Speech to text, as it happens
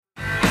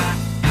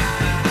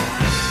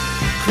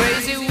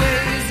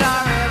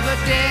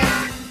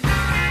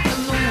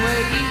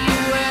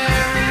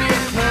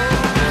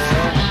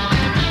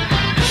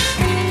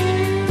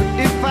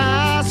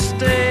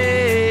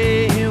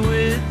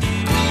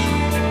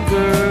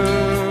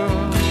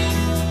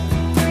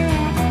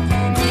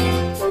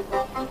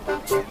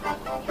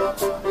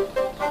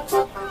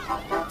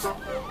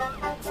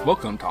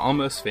Welcome to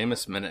Almost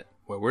Famous Minute,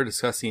 where we're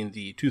discussing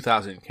the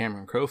 2000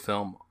 Cameron Crowe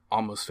film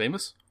Almost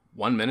Famous,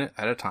 1 minute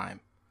at a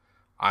time.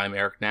 I'm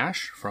Eric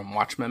Nash from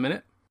Watchmen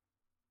Minute.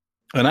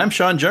 And I'm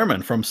Sean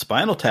German from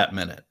Spinal Tap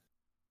Minute.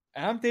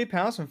 I'm Dave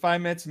Powers from 5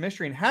 Minutes of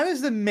Mystery. And how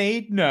does the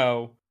maid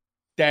know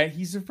that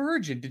he's a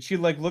virgin? Did she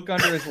look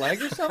under his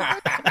leg or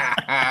something?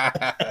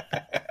 But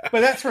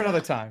that's for another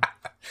time.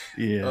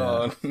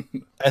 Yeah,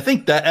 I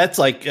think that's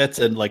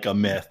a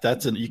myth.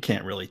 You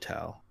can't really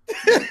tell.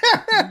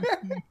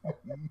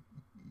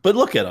 But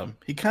look at him.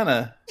 He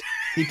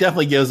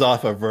definitely gives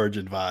off a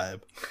virgin vibe.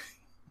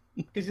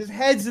 Because his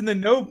head's in the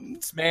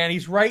notes, man.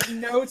 He's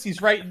writing notes.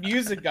 He's writing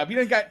music up. He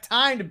doesn't got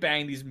time to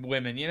bang these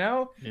women, you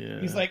know?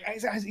 Yeah. He's like,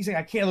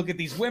 I can't look at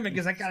these women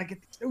because I got to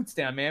get these notes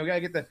down, man. We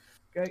got to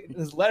get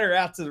this letter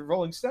out to the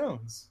Rolling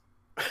Stones.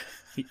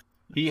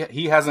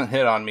 He hasn't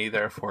hit on me,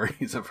 therefore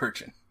he's a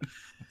virgin.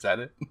 Is that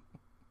it?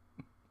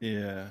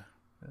 Yeah.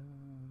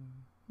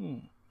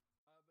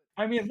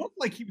 I mean, it looked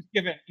like he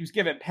was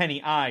giving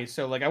Penny eyes,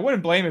 so I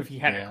wouldn't blame him if he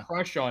had a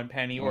crush on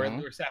Penny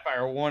or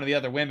Sapphire or one of the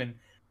other women.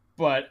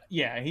 But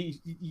yeah,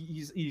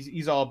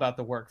 he's all about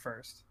the work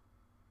first.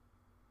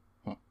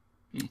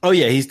 Oh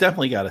yeah, he's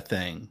definitely got a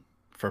thing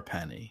for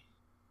Penny.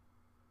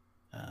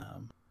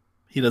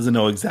 He doesn't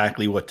know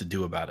exactly what to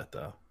do about it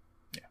though.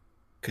 Yeah,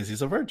 because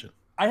he's a virgin.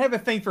 I have a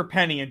thing for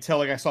Penny until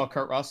I saw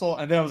Kurt Russell,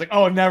 and then I was like,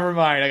 oh, never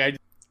mind.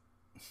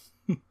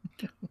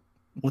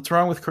 What's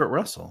wrong with Kurt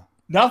Russell?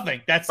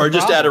 Nothing. That's or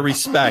just out of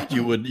respect,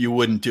 you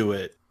wouldn't do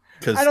it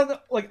because I don't know.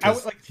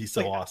 He's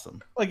so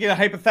awesome. In a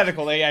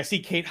hypothetical, I see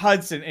Kate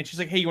Hudson, and she's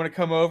like, "Hey, you want to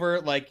come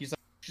over?" She's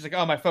like,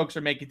 "Oh, my folks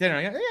are making dinner."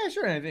 I'm like, yeah,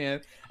 sure. And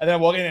then I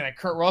walk in, and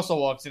Kurt Russell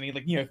walks in.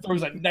 He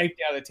throws a knife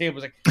down the table.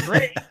 He's like,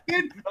 "Great,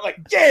 kid." I'm like,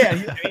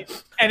 "Yeah."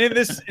 And in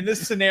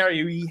this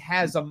scenario, he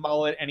has a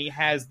mullet, and he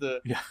has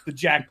the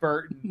Jack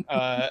Burton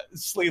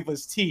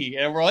sleeveless tee,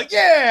 and we're like,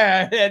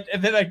 "Yeah."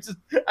 And then I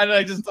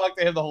just talk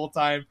to him the whole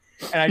time,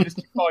 and I just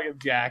keep calling him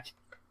Jack.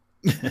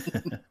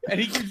 And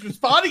he keeps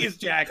responding as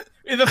Jack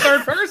in the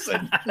third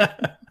person.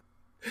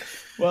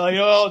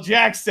 Well,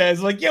 Jack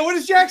says, what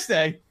does Jack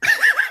say?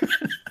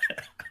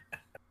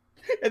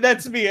 And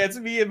that's me. It's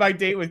me and my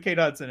date with Kate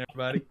Hudson,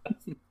 everybody.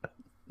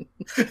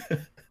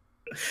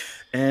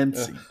 And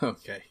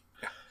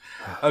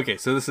Okay,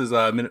 so this is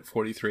minute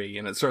 43,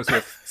 and it starts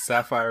with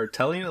Sapphire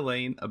telling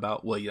Elaine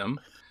about William,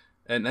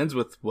 and ends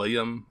with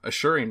William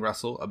assuring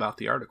Russell about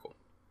the article.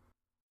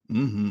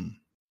 Mm-hmm.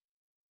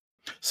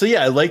 So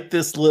yeah, I like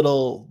this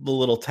little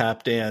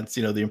tap dance,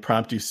 the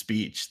impromptu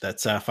speech that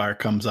Sapphire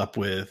comes up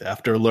with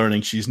after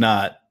learning she's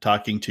not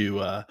talking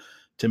to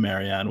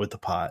Marianne with the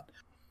pot.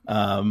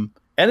 And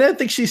I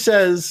think she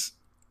says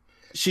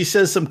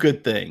some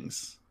good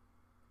things,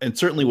 and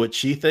certainly what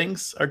she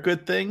thinks are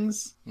good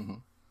things. Mm-hmm.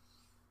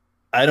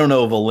 I don't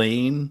know of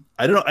Elaine.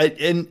 I don't know.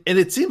 And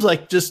it seems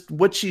like just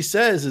what she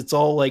says, it's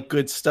all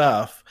good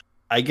stuff.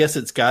 I guess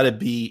it's got to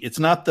be, it's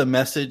not the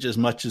message as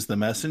much as the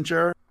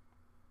messenger.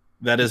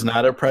 That is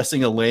not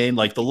impressing Elaine.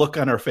 The look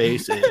on her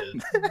face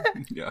is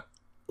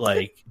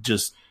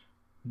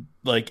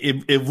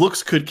if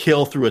looks could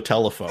kill through a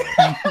telephone.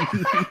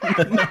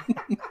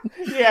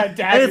 Yeah,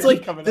 Dad. And it's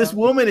this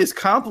woman is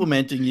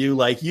complimenting you.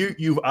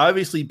 You've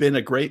obviously been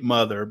a great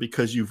mother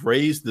because you've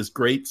raised this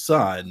great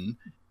son.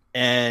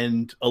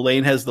 And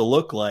Elaine has the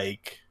look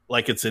like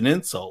it's an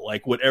insult.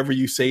 Whatever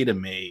you say to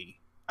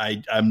me,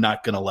 I'm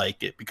not going to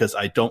like it because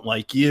I don't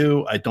like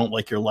you. I don't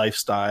like your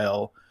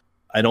lifestyle.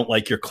 I don't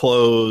like your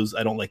clothes.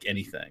 I don't like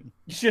anything.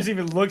 She doesn't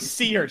even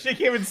see her. She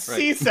can't even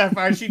see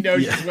Sapphire. She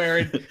knows she's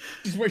wearing.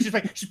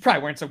 She's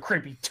probably wearing some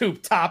creepy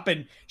tube top,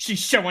 and she's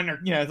showing her.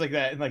 It's like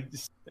that,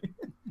 and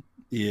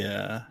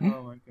Yeah.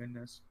 Oh my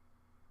goodness.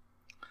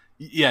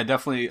 Yeah,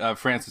 definitely.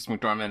 Frances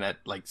McDormand at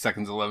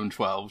seconds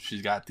 11-12.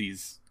 She's got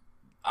these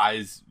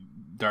eyes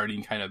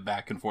darting kind of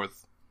back and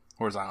forth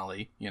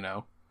horizontally.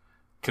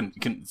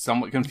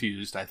 Somewhat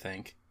confused, I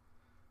think.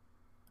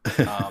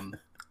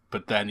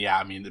 But then,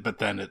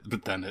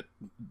 at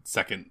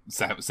second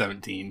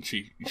 17,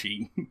 she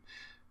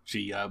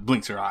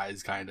blinks her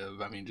eyes, kind of.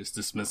 Just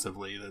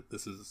dismissively that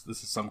this is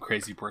some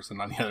crazy person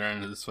on the other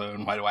end of this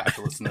phone. Why do I have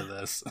to listen to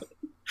this?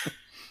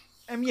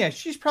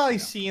 She's probably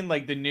seeing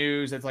the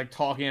news that's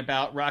talking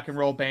about rock and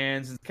roll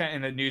bands,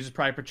 and the news is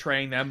probably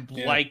portraying them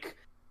like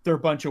they're a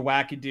bunch of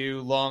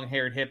wackadoo,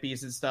 long-haired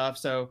hippies and stuff.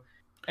 So.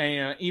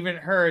 And even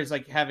her is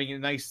having a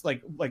nice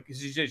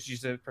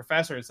she's a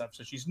professor and stuff,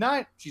 so she's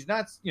not she's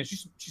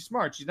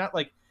smart. She's not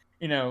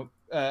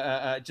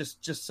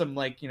just some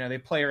they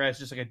play her as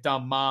just a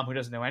dumb mom who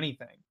doesn't know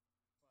anything.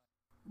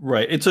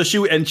 Right, and so she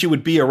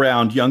would be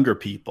around younger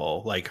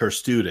people her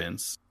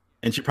students,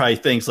 and she probably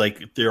thinks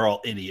they're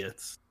all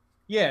idiots.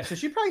 Yeah, so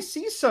she probably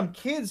sees some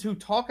kids who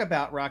talk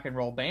about rock and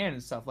roll band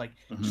and stuff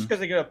just because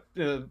they go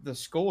to the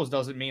schools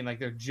doesn't mean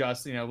they're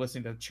just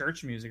listening to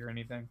church music or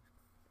anything.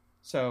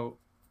 So.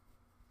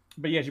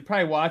 But yeah, she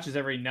probably watches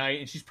every night,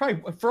 and she's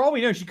probably, for all we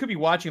know, she could be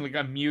watching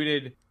a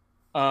muted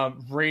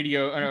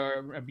radio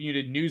or a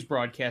muted news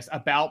broadcast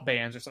about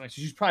bands or something.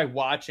 So she's probably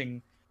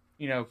watching,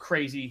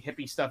 crazy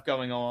hippie stuff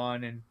going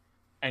on, and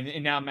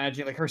and now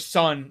imagine like her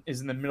son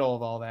is in the middle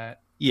of all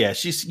that. Yeah,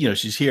 she's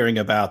she's hearing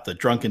about the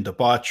drunken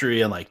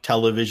debauchery and like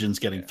televisions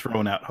getting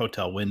thrown out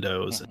hotel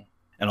windows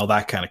and all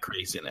that kind of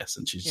craziness,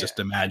 and she's just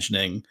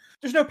imagining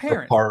there's no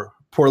parent.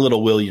 Poor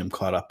little William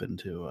caught up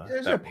into.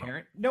 There's no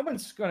parent. No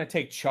one's going to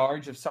take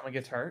charge if someone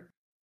gets hurt.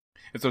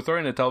 If they're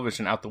throwing the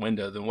television out the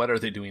window, then what are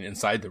they doing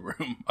inside the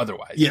room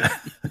otherwise? Yeah.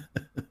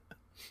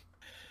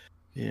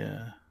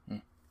 Yeah.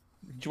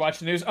 Did you watch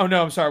the news? Oh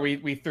no, I'm sorry.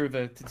 We threw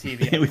the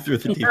TV. We threw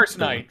the TV. First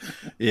night.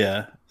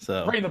 Yeah.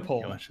 So bring the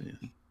poll.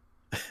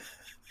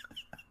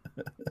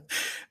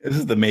 This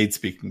is the maid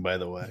speaking, by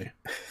the way.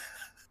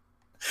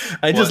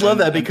 I just love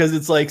that because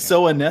it's like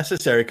so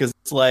unnecessary because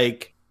it's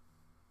like,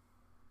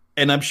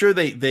 and I'm sure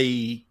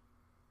they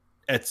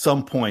at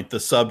some point the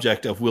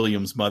subject of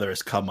William's mother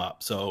has come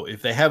up. So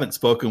if they haven't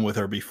spoken with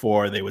her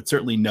before, they would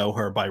certainly know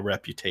her by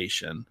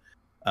reputation.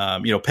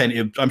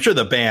 Penny, I'm sure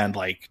the band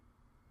like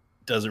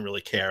doesn't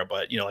really care,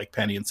 but like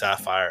Penny and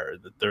Sapphire,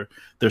 that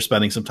they're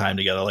spending some time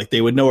together. Like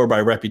they would know her by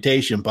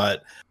reputation,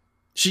 but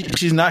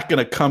she's not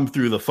going to come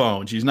through the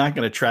phone. She's not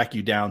going to track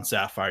you down,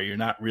 Sapphire. You're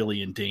not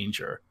really in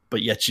danger,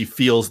 but yet she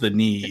feels the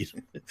need.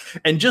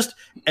 and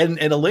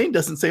Elaine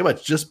doesn't say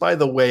much just by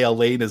the way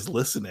Elaine is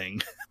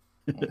listening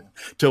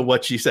to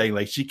what she's saying.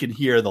 Like she can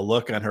hear the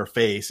look on her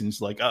face and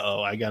she's like,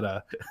 uh-oh, I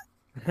gotta,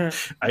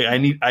 I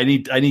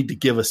need to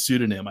give a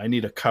pseudonym. I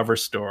need a cover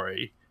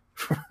story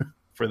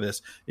for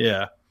this.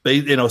 Yeah.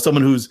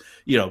 Someone who's,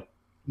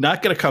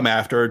 not going to come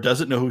after her,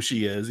 doesn't know who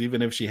she is,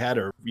 even if she had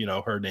her,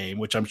 her name,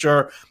 which I'm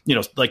sure,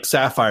 like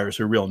Sapphire is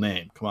her real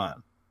name. Come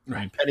on. Right. I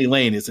mean, Penny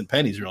Lane isn't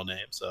Penny's real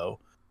name. So,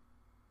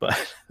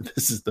 but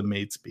this is the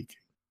maid speaking.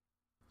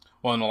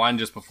 Well, and the line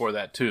just before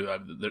that too,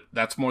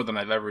 that's more than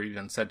I've ever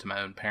even said to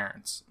my own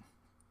parents.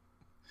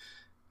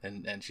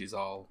 And she's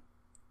all,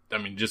 I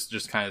mean,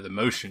 just kind of the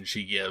motion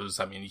she gives.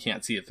 I mean, you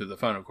can't see it through the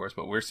phone, of course,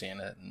 but we're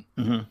seeing it.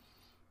 And,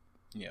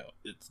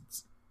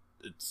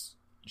 it's,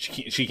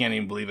 she can't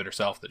even believe it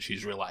herself that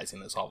she's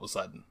realizing this all of a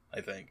sudden, I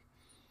think.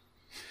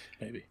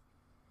 Maybe.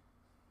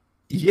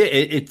 Yeah,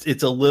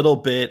 it's a little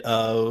bit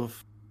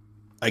of,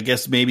 I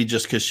guess maybe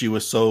just because she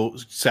was so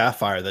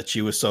Sapphire that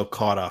she was so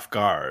caught off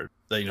guard.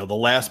 That, the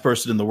last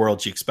person in the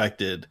world she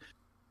expected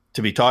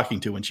to be talking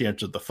to when she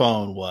answered the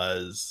phone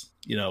was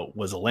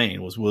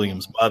Elaine, was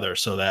William's mother.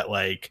 So that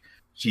like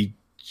she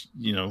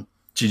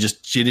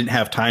didn't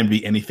have time to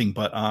be anything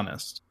but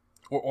honest.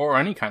 Or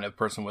any kind of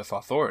person with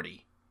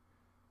authority.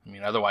 I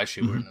mean, otherwise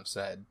she wouldn't have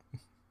said,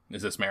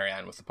 "Is this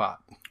Marianne with the pot?"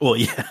 Well,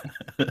 yeah.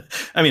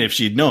 I mean, if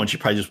she'd known, she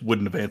probably just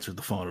wouldn't have answered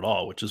the phone at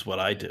all, which is what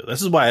I do.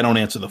 This is why I don't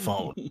answer the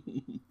phone.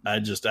 I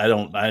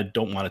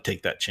don't want to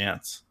take that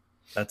chance.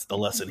 That's the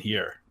lesson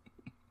here.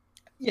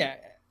 Yeah.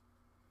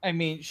 I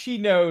mean, she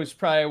knows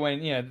probably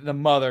when, the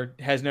mother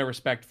has no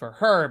respect for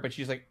her, but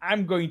she's like,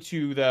 I'm going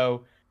to,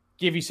 though,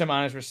 give you some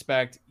honest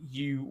respect.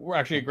 You were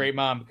actually a great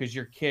mom because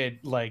your kid,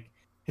 like,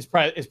 is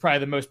probably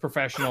the most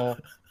professional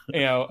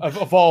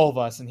of all of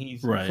us, and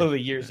he's clearly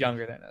years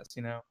younger than us,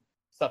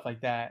 stuff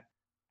like that.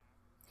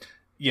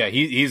 Yeah,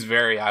 he's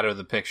very out of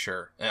the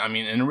picture. I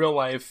mean, in real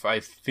life, I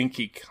think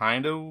he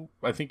kind of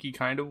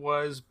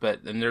was,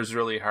 but then there's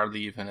really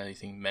hardly even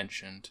anything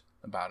mentioned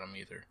about him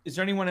either. Is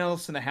there anyone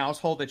else in the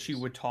household that she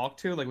would talk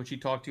to? Like, would she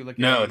talk to? Like,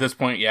 no, at this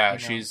point, yeah,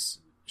 she's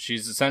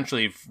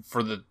essentially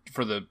for the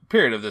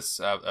period of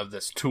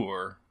this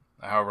tour,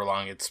 however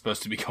long it's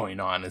supposed to be going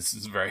on, is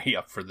very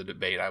up for the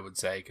debate, I would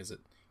say, because it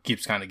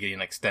keeps kind of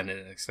getting extended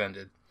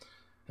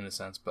in a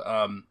sense. But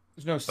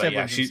there's no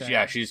siblings.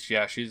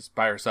 She's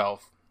by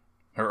herself.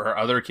 Her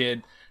other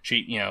kid,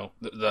 she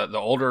the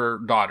older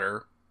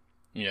daughter,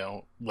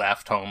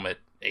 left home at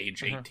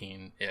age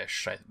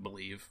 18-ish, I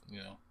believe.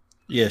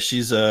 Yeah,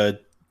 she's a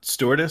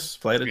stewardess,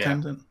 flight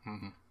attendant.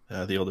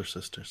 Yeah. The older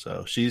sister,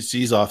 so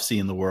she's off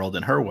seeing the world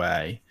in her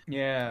way.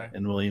 Yeah,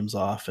 and William's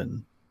off,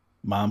 and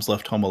Mom's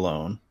left home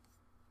alone.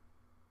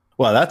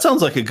 Wow, that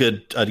sounds like a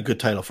good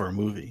title for a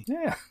movie.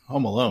 Yeah,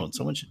 Home Alone.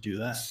 Someone should do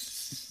that.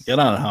 Get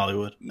on it,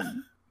 Hollywood.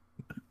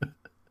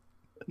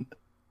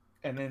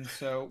 And then,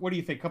 so what do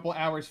you think? A couple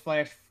hours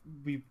flash,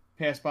 we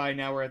passed by.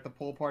 Now we're at the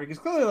pool party because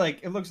clearly, like,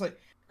 it looks like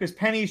because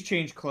Penny's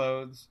changed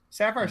clothes.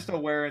 Sapphire's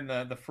still wearing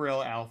the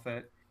frill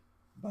outfit,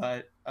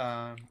 but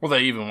well,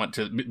 they even went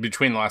to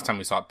between the last time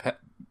we saw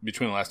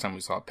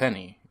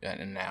Penny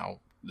and now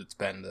it's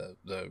been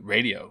the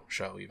radio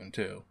show even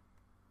too.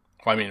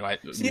 Well, I mean,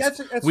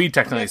 we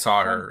technically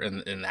saw her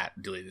in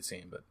that deleted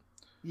scene, but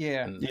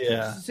yeah.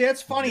 See,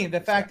 that's funny. The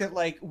fact that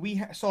like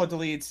we saw a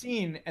deleted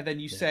scene and then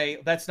you say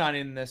that's not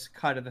in this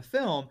cut of the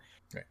film.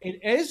 Right. It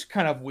is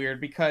kind of weird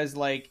because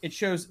like it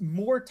shows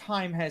more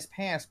time has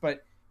passed,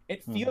 but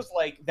it feels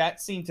like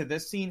that scene to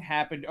this scene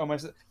happened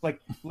almost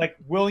like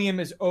William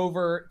is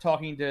over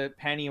talking to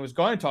Penny and was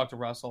going to talk to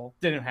Russell.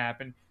 Didn't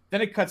happen.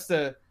 Then it cuts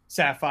to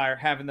Sapphire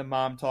having the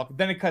mom talk.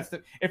 Then it cuts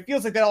to. It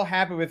feels like that all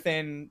happened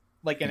within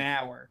like an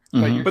hour.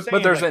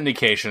 But there's an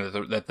indication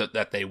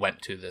that they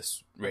went to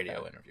this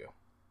radio interview.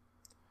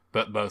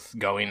 But both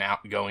going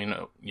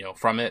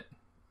from it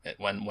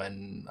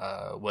when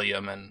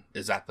William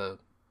is at the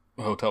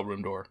hotel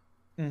room door.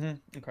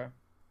 Mm-hmm. Okay.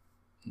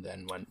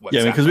 than when what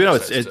Yeah, because we know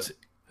Sapphire says it's to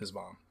his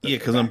mom. yeah,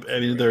 because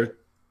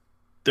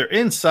they're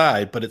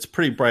inside, but it's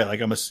pretty bright.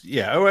 Like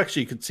oh,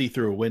 actually, you could see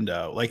through a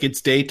window. Like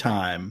it's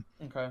daytime.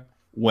 Okay.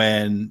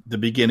 When the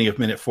beginning of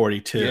minute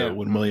 42, Yeah.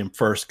 when William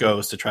first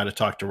goes to try to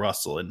talk to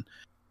Russell and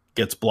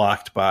gets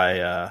Mike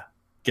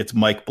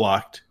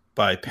blocked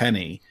by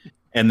Penny,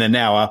 and then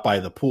now out by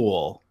the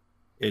pool,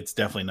 it's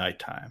definitely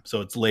nighttime.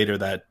 So it's later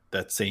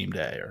that same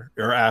day,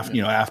 or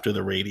after after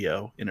the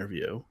radio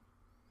interview.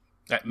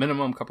 At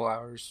minimum, a couple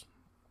hours,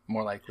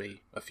 more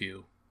likely a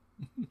few.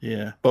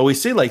 Yeah, but we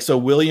see so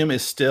William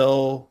is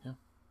still,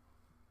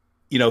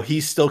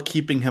 he's still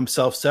keeping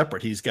himself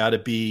separate. He's got to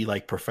be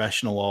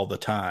professional all the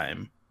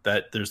time.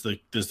 That there's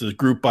the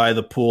group by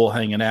the pool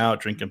hanging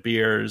out, drinking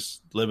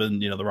beers, living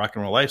the rock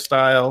and roll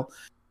lifestyle,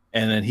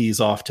 and then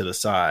he's off to the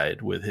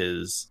side with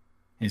he's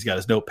got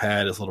his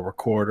notepad, his little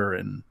recorder,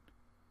 and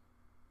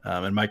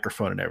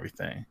microphone and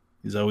everything.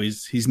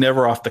 He's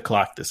never off the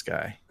clock. This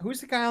guy. Who's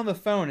the guy on the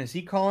phone? Is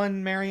he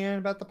calling Marianne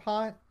about the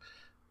pot?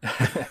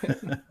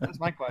 That's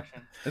my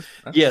question.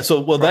 Yeah.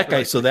 So that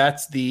guy. So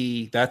that's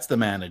the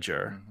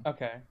manager.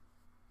 Okay.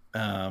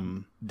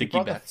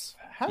 Dickie Betts.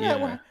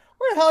 Where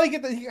the hell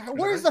did he get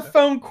where's the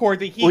phone cord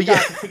that he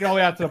got to take it all the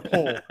way out to the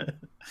pool?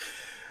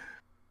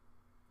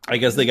 I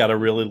guess they got a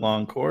really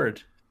long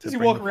cord. Does he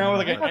walk around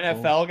with an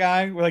NFL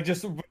guy with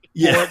just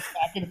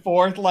back and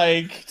forth,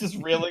 just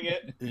reeling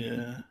it?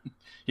 Yeah.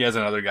 He has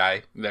another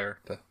guy there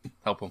to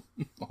help him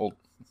hold.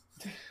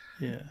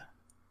 Yeah.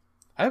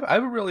 I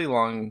have a really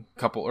long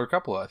couple,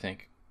 I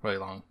think, really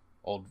long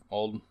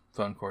old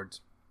phone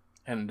cords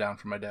handed down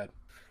from my dad.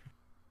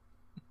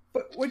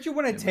 But would you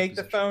want to take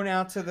the phone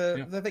out to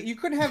the you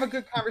couldn't have a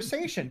good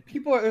conversation.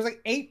 There's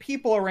 8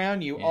 people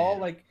around you, all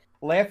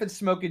laughing,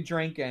 smoking,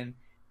 drinking.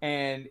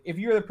 And if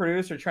you're the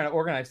producer trying to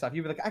organize stuff,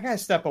 you'd be like, I gotta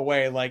step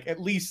away,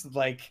 at least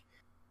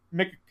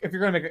if you're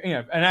gonna make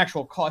an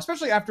actual call,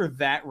 especially after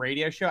that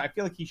radio show. I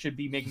feel like he should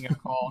be making a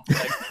call,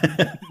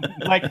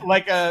 like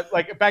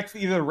back to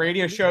either the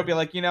radio show, be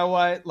like, you know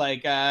what, I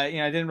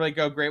didn't really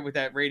go great with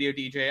that radio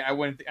DJ. I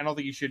don't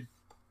think you should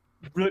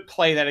really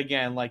play that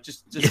again.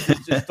 Just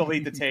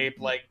delete the tape.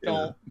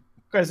 Don't,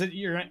 because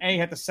you're gonna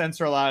have to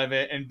censor a lot of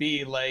it, and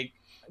B,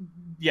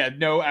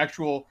 no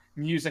actual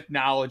music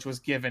knowledge was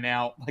given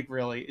out.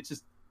 Really, it's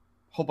just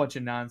a whole bunch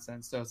of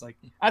nonsense. So it's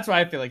that's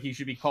why I feel like he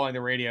should be calling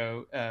the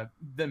radio,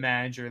 the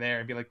manager there,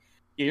 and be like,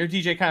 yeah, your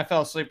DJ kind of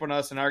fell asleep on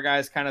us, and our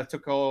guys kind of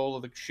took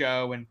hold of the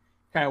show and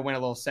kind of went a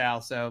little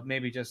south. So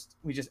maybe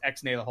we just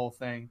X-nay the whole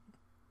thing.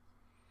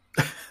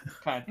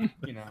 Kind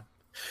of,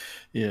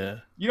 Yeah.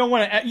 You don't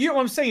want to. What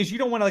I'm saying is, you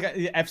don't want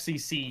to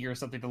FCC or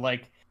something to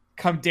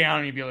come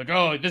down and be like,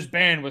 oh, this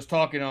band was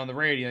talking on the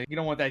radio. You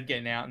don't want that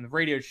getting out, and the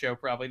radio show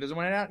probably doesn't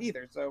want it out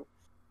either. So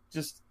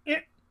just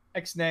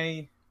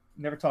X-nay,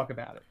 never talk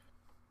about it.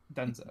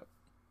 Dunzo.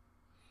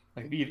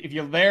 If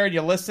you're there and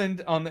you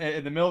listened in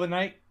the middle of the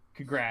night,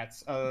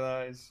 congrats.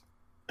 Otherwise,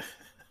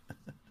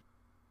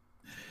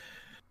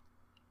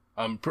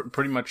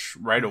 pretty much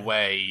right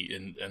away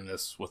in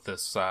this with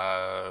this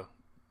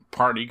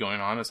party going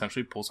on,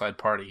 essentially poolside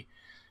party.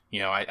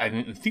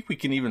 I think we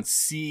can even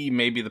see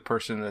maybe the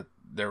person that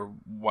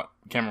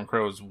Cameron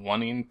Crowe is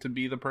wanting to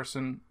be the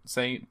person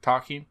saying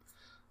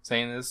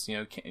this.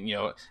 It's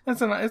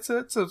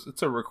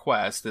a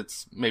request.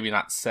 It's maybe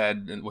not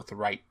said with the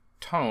right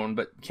tone,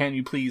 but can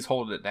you please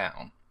hold it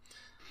down?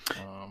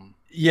 I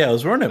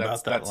was wondering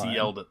about that. That's line.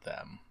 Yelled at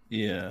them.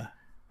 Yeah,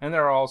 and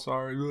they're all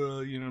sorry.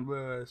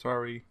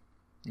 Sorry.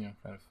 Kind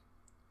of.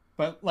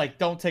 But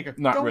don't take a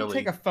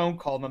take a phone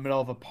call in the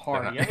middle of a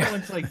party.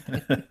 Everyone's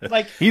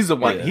he's the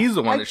one. Yeah. He's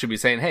the one that should be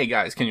saying, "Hey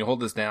guys, can you hold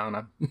this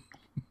down?"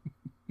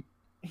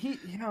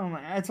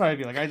 That's what I'd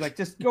be like. I'd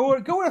just go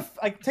to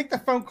take the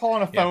phone call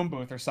in a phone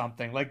booth or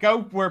something.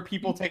 Go where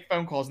people take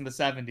phone calls in the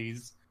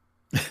 70s.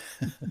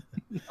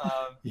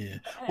 Yeah.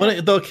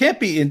 Well, though it can't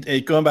be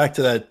going back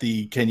to that.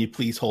 Can you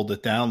please hold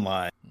it down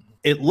line?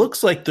 It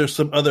looks like there's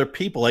some other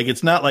people.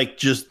 It's not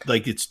just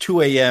it's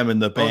 2 a.m.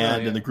 and the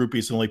band and the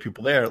groupies and the only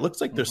people there. It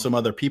looks like there's some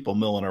other people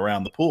milling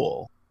around the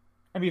pool.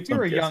 I mean, if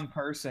you're a young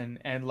person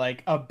and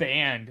a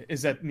band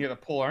is near the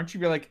pool, aren't you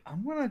be like,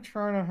 I'm gonna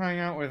try to hang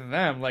out with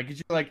them?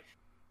 You're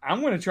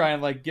I'm gonna try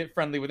and get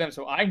friendly with them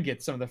so I can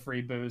get some of the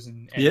free booze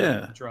and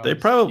drugs. They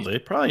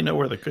probably know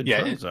where the good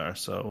drugs are.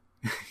 So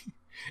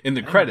in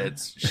the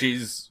credits,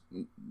 she's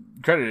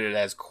credited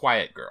as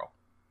Quiet Girl,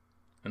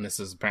 and this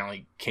is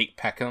apparently Kate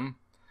Peckham.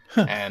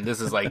 And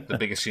this is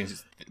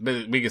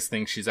the biggest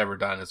thing she's ever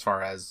done as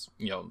far as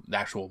the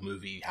actual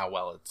movie, how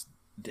well it's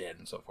did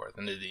and so forth.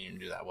 And it didn't even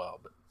do that well,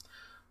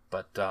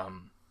 but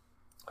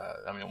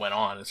it went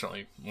on. It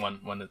certainly won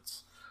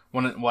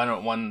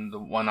the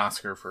one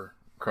Oscar for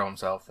Crowe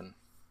himself and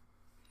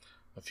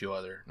a few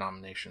other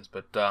nominations.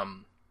 But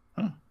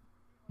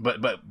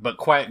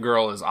Quiet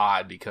Girl is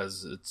odd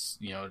because it's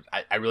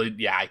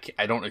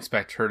I don't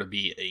expect her to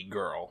be a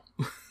girl.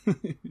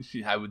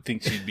 I would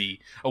think she'd be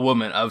a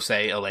woman of,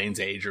 say, Elaine's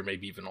age or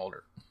maybe even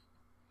older.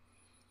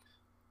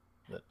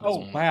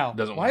 Wow!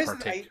 Doesn't want to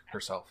partake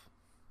herself.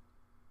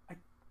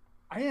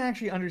 I didn't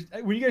actually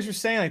understand when you guys were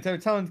saying like they were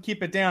telling to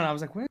keep it down. I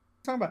was like, what are you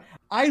talking about?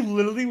 I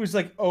literally was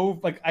like, oh,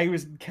 like I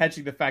was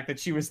catching the fact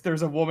that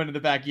there's a woman in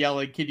the back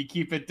yelling, "Can you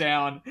keep it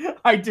down?"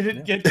 I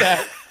didn't get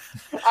that.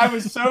 I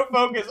was so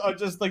focused on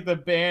just like the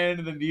band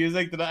and the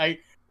music that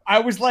I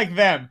was like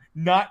them,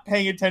 not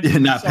paying attention. You're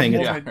to not some paying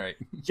woman attention. Right.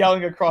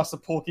 yelling across the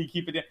pool. Can you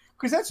keep it down?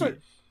 Because that's what.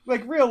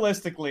 Like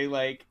realistically,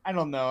 like I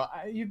don't know.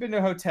 You've been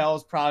to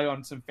hotels, probably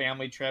on some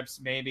family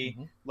trips,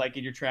 maybe like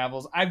in your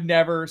travels. I've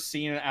never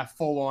seen a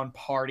full-on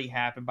party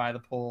happen by the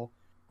pool.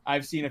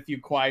 I've seen a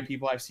few quiet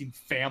people. I've seen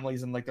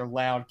families and like their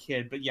loud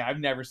kid, but yeah, I've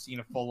never seen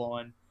a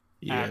full-on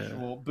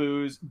actual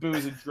booze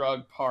and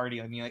drug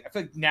party. I mean, like I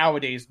feel like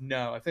nowadays,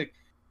 no. I think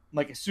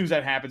like as soon as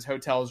that happens,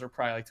 hotels are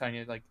probably like telling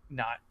you like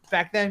not.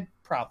 Back then,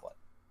 probably,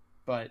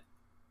 but.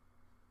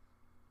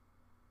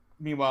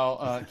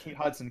 Meanwhile, Kate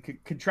Hudson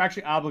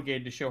contractually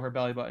obligated to show her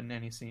belly button in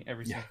any scene,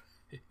 every scene.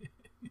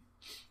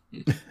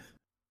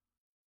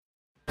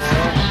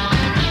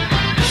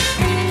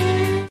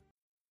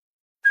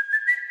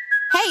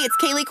 Hey, it's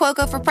Kaylee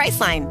Cuoco for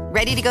Priceline.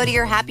 Ready to go to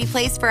your happy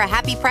place for a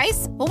happy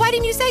price? Well, why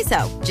didn't you say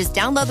so? Just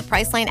download the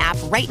Priceline app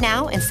right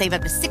now and save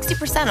up to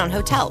 60% on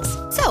hotels.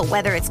 So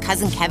whether it's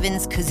Cousin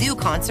Kevin's Kazoo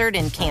Concert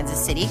in Kansas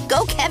City,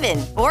 go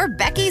Kevin, or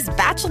Becky's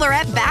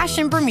Bachelorette Bash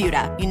in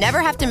Bermuda, you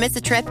never have to miss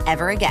a trip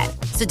ever again.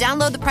 So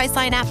download the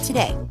Priceline app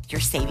today.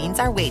 Your savings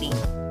are waiting.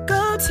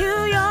 Go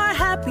to your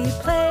happy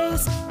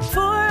place for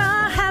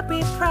a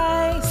happy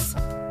price.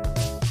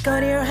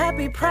 Go to your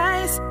happy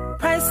price,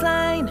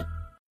 Priceline.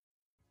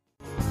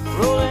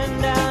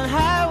 Rolling down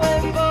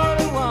Highway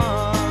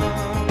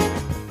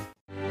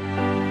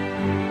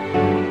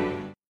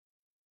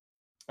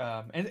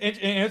 41. And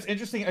it's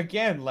interesting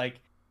again,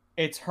 like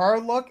it's her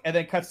look and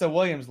then cuts to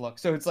Williams' look.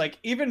 So it's like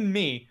even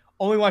me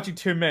only watching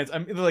 2 minutes,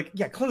 I'm like,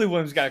 yeah, clearly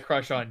Williams got a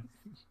crush on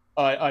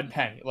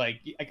Penny. Like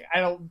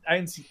I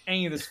didn't see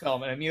any of this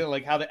film, and I mean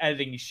like how the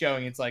editing is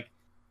showing. It's like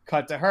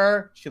cut to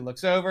her, she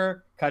looks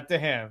over, cut to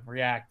him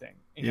reacting.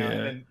 You know,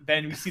 and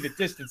then we see the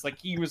distance. Like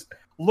he was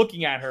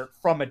looking at her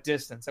from a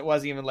distance. It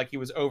wasn't even like he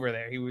was over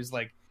there. He was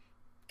like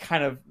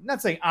kind of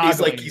not saying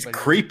ogling, he's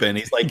creeping.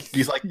 He's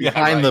like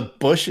behind the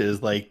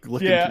bushes, like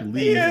looking through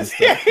leaves.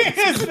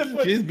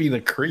 He's being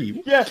a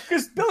creep. Yeah,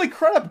 because Billy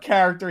Crudup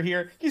character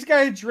here, he's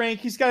got a drink,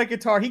 he's got a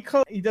guitar.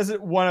 He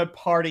doesn't want to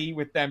party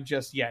with them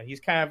just yet. He's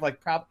kind of like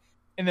probably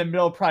in the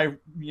middle, probably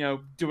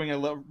doing a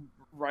little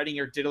writing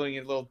or diddling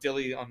a little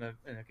dilly on a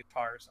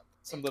guitar or something.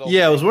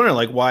 I was wondering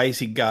like why has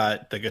he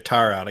got the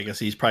guitar out? I guess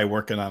he's probably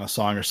working on a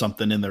song or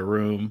something in their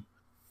room.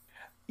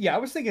 Yeah, I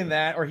was thinking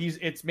that, or he's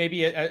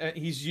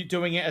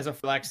doing it as a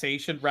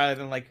relaxation rather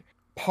than like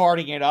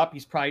partying it up.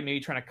 He's probably maybe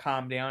trying to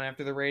calm down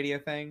after the radio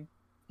thing,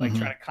 like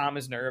trying to calm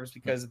his nerves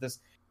because of this,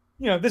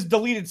 this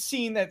deleted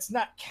scene that's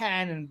not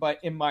canon, but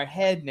in my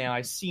head now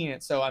I've seen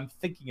it, so I'm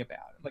thinking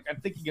about it. Like I'm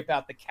thinking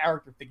about the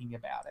character thinking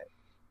about it.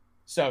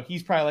 So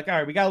he's probably like, all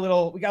right, we got a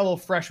little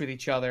fresh with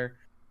each other.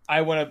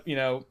 I want to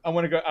go. I don't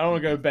want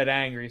to go to bed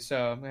angry,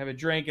 so I'm gonna have a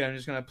drink and I'm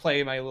just gonna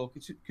play my little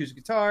acoustic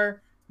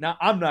guitar. Now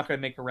I'm not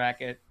gonna make a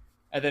racket.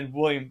 And then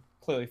William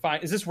clearly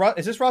fine. Is this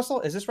Russell?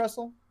 Okay. This is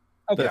Russell.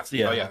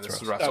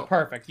 Oh,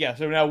 perfect. Yeah.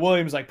 So now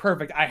William's like,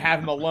 perfect. I have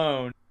him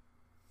alone.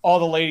 All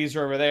the ladies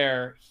are over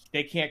there.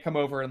 They can't come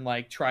over and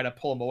like try to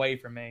pull him away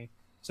from me.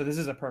 So this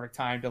is a perfect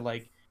time to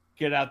like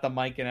get out the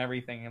mic and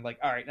everything and like,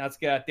 all right, now let's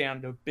get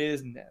down to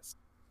business.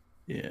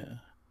 Yeah.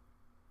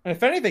 And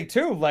if anything,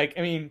 too, like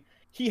I mean,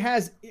 he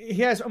has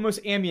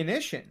almost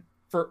ammunition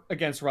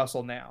against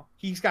Russell now.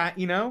 He's got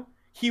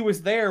he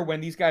was there when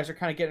these guys are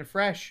kind of getting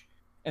fresh.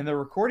 And the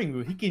recording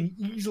booth, he can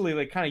easily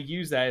like kind of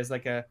use that as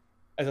a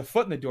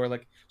foot in the door.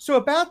 Like, so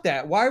about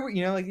that, why were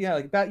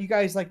about you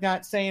guys like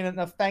not saying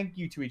enough thank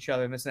you to each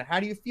other and this and that. How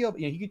do you feel?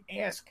 He could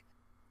ask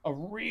a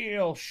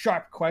real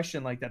sharp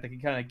question like that can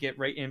kind of get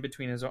right in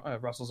between his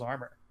Russell's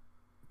armor.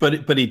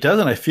 But he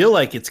doesn't. I feel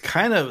like it's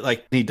kind of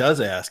like he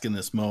does ask in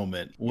this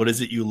moment, what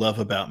is it you love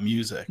about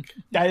music?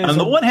 On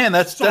the one hand,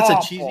 that's a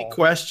cheesy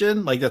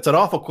question. Like that's an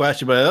awful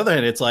question. But on the other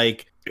hand, it's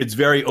like it's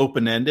very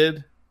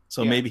open-ended.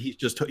 So maybe he's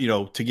just,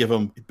 to give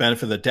him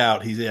benefit of the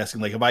doubt, he's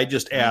asking, like, if I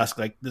just ask,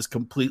 like, this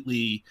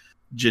completely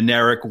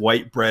generic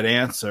white bread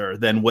answer,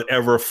 then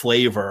whatever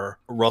flavor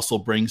Russell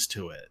brings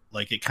to it,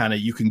 like, it kind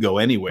of, you can go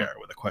anywhere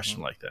with a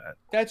question like that.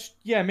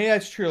 Maybe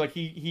that's true. Like,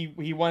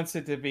 he wants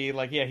it to be,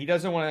 like, he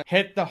doesn't want to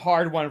hit the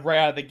hard one right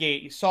out of the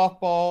gate. He's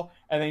softball,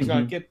 and then he's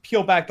going to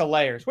peel back the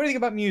layers. What do you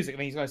think about music? And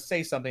then he's going to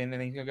say something, and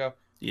then he's going to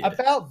go,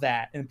 about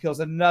that, and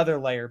peels another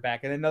layer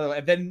back, and another,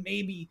 and then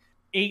maybe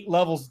 8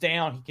 levels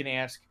down, he can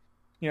ask,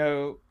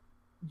 you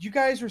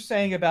guys were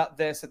saying about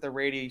this at the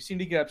radio. You seem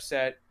to get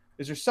upset.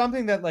 Is there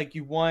something that like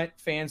you want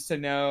fans to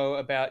know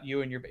about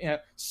you and your,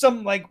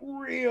 some like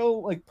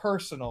real like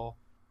personal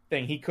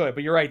thing? He could,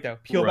 but you're right though.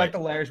 Peel back the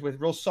layers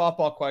with real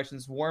softball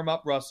questions. Warm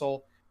up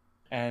Russell,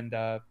 and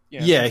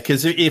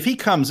because if he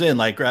comes in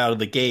like out of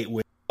the gate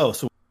with so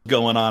what's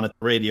going on at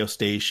the radio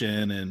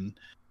station and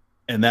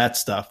that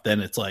stuff, then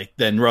it's like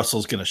then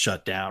Russell's gonna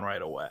shut down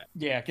right away.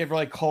 Yeah, get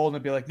really cold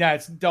and be like,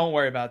 don't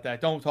worry about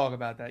that. Don't talk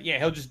about that. Yeah,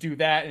 he'll just do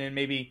that, and then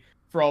maybe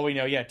for all we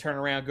know, turn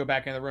around, go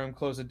back in the room,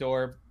 close the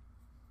door,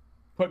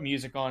 put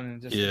music on,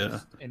 and just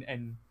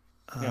and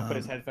put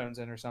his headphones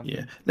in or something.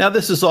 Yeah. Now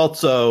this is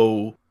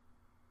also,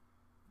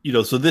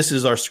 so this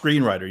is our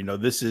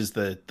screenwriter. This is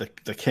the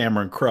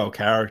Cameron Crowe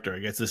character. I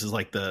guess this is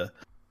like the,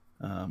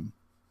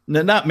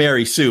 not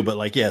Mary Sue, but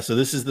like so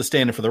this is the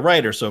stand-in for the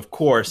writer. So of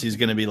course he's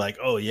going to be like,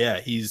 oh yeah,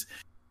 he's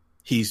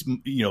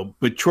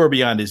mature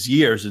beyond his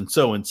years and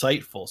so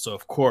insightful. So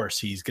of course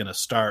he's going to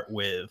start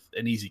with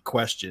an easy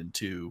question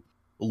to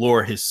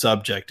lure his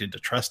subject into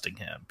trusting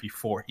him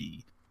before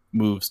he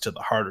moves to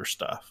the harder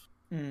stuff.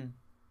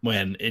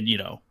 When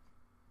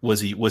was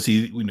he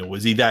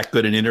that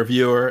good an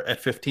interviewer at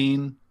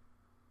 15?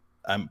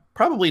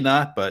 Probably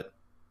not, but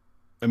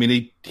I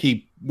mean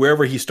he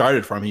wherever he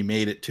started from, he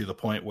made it to the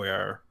point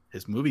where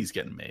his movie's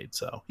getting made.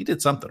 So he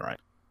did something right.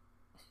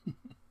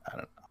 I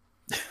don't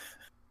know.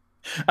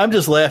 I'm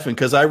just laughing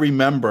because I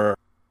remember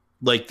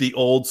like the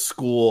old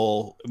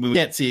school. I mean, we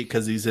can't see it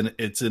because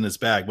it's in his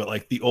bag, but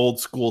like the old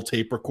school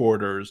tape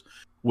recorders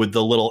with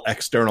the little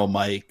external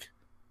mic.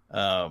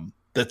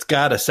 That's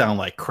got to sound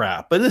like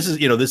crap. But this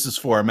is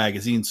for a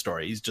magazine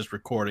story. He's just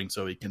recording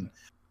so he can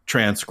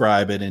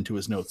transcribe it into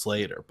his notes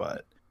later.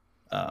 But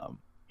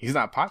he's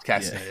not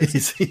podcasting. Yeah,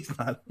 he's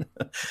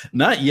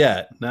not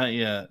yet.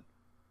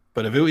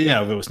 But if it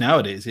was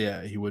nowadays,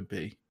 he would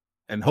be,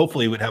 and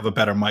hopefully he would have a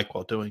better mic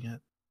while doing it.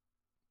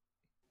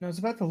 I was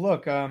about to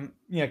look.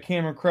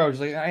 Cameron Crowe. I was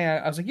like, I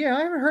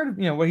haven't heard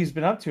of what he's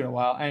been up to in a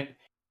while, and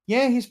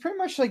he's pretty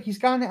much like he's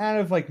gotten out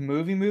of like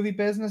movie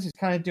business. He's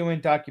kind of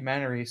doing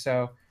documentaries.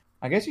 So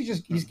I guess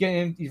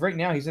he's right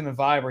now he's in a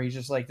vibe where he's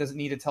just like doesn't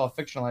need to tell a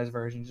fictionalized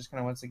version. Just kind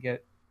of wants to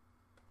get.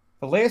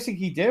 The last thing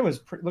he did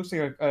looks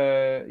like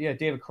a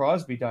David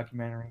Crosby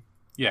documentary.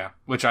 Yeah,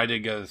 which I did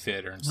go to the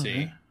theater and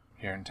see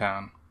here in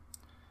town.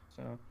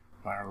 So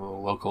our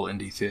little local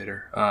indie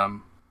theater.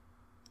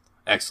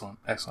 Excellent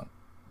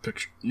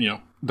picture,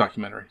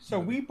 documentary. So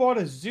we bought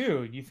a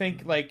zoo. You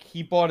think like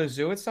he bought a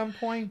zoo at some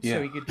point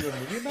so he could do a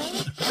movie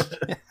about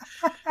it?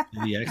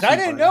 I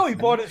didn't know he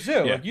bought a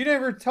zoo. Yeah. Like, you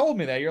never told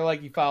me that. You're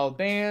like, he followed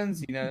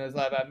bands. Knows a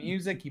lot about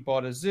music. He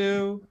bought a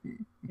zoo.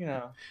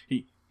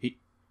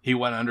 He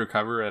went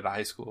undercover at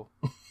high school.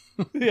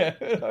 Yeah.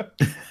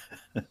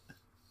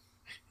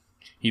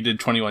 He did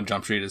 21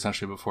 Jump Street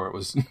essentially before it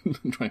was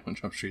 21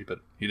 Jump Street, but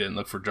he didn't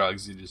look for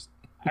drugs. He just.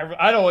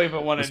 I don't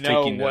even want to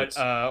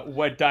know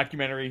what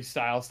documentary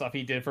style stuff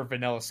he did for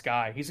Vanilla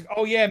Sky. He's like,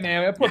 oh yeah,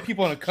 man, I put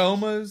people in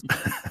comas.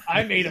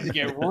 I made them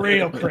get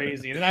real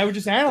crazy, and then I would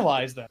just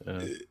analyze them.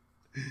 And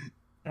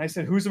I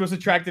said, who's the most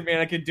attractive man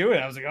I could do it?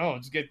 I was like,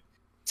 just get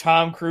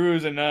Tom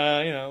Cruise and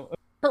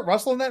Kurt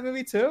Russell in that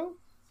movie too.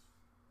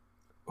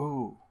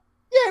 Oh,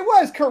 yeah, it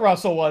was. Kurt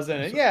Russell was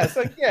in it. Yeah, it's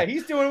like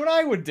he's doing what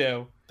I would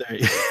do. There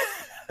you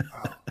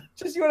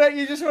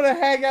You just want to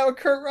hang out with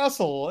Kurt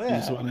Russell. Yeah. You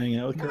just want to hang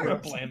out with Kurt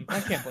Russell. I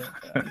can't blame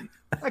that.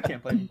 I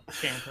can't blame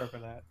Cameron Crowe for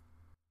that.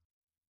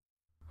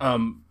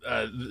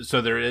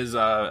 So there is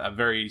a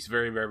very,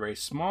 very, very, very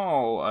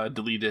small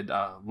deleted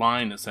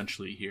line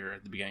essentially here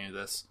at the beginning of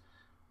this,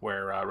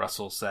 where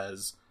Russell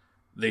says,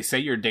 "They say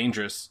you're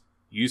dangerous.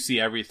 You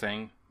see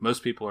everything.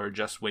 Most people are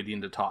just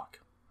waiting to talk,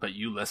 but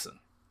you listen."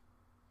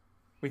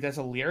 Wait, that's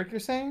a lyric you're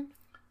saying?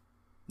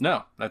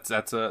 No, that's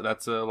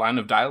a line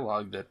of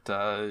dialogue that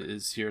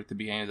is here at the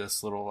beginning of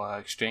this little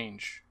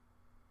exchange.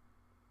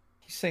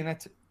 He's saying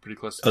that pretty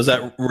close. Was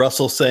that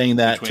Russell saying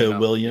that to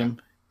William?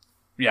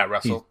 Yeah,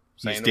 Russell.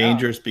 He's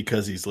dangerous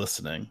because he's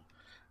listening.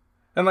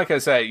 And like I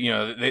said,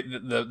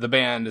 the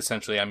band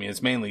essentially. I mean,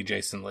 it's mainly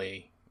Jason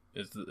Lee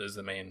is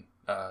the main.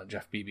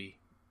 Jeff Beebe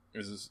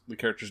is the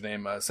character's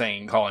name.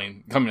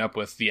 Coming up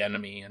with the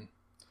enemy and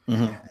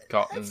then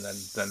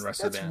the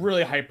rest of the band. That's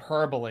really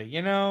hyperbole,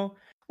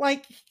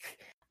 Like,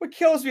 what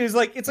kills me is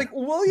it's like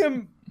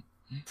William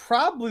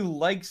probably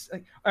likes. All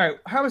right,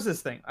 how is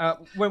this thing?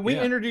 When we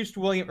introduced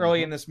William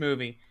early in this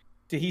movie,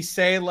 did he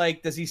say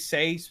does he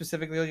say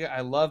specifically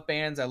I love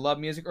bands, I love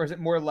music, or is it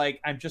more like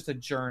I'm just a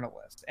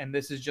journalist and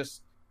this is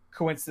just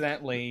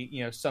coincidentally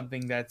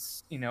something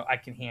that's I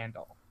can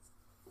handle?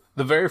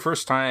 The very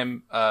first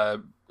time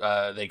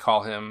they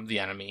call him the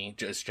enemy,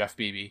 just Jeff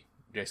Beebe,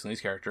 Jason Lee's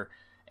character,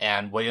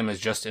 and William has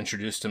just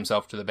introduced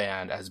himself to the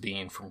band as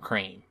being from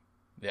Cream.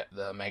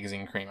 The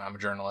magazine Cream. I'm a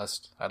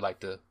journalist. I'd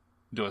like to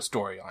do a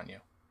story on you.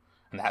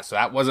 And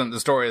that wasn't the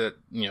story that,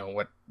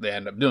 what they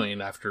end up doing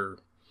after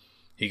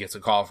he gets a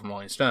call from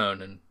Rolling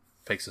Stone and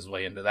fakes his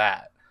way into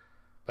that.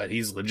 But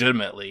he's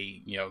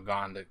legitimately,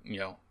 gone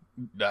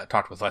to,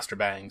 talked with Lester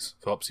Bangs,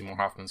 Philip Seymour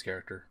Hoffman's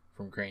character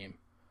from Cream,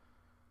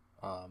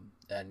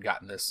 and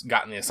gotten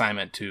the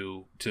assignment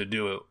to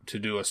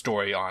do a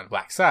story on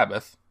Black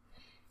Sabbath.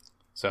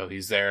 So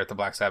he's there at the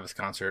Black Sabbath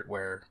concert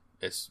where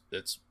it's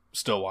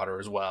Stillwater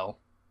as well.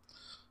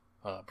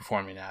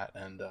 Performing at,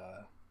 and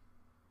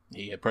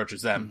he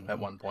approaches them at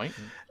one point.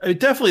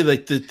 Definitely,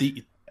 like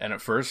the and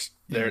at first,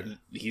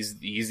 he's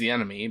the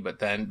enemy, but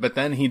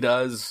then he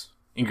does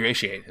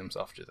ingratiate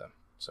himself to them.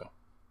 So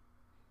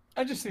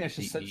I just think that's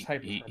just such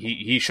hyperbole.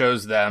 He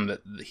shows them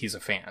that he's a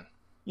fan.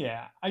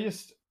 Yeah, I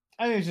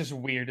I think it's just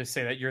weird to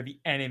say that you're the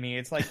enemy.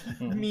 It's like,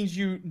 it means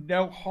you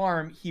no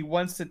harm. He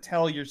wants to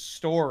tell your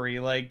story.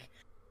 Like,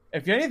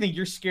 if anything,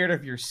 you're scared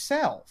of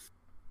yourself.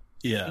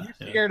 Yeah. And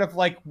you're scared of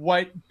like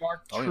what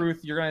dark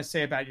truth you're going to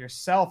say about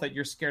yourself that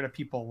you're scared of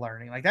people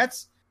learning. Like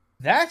that's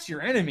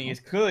your enemy. It's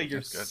clearly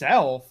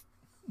yourself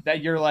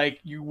that you're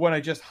like, you want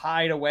to just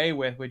hide away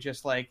with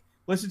just like,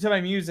 listen to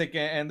my music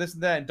and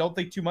listen to that and don't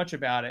think too much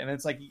about it. And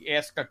it's like, you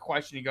ask a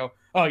question, you go,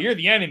 oh, you're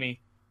the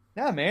enemy.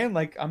 Yeah, man.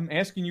 Like, I'm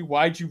asking you,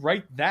 why'd you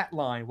write that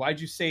line?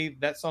 Why'd you say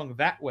that song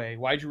that way?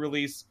 Why'd you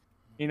release,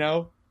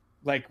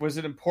 like, was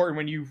it important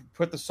when you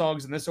put the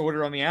songs in this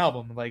order on the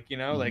album? Like,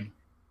 like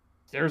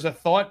there's a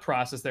thought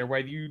process there,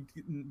 whether you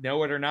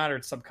know it or not, or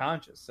it's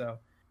subconscious. So,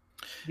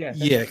 yeah.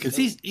 Yeah, because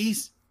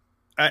he's,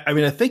 I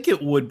mean, I think it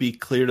would be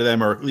clear to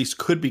them, or at least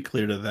could be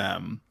clear to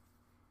them,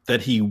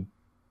 that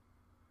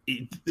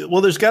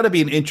there's got to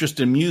be an interest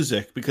in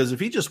music, because if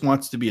he just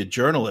wants to be a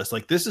journalist,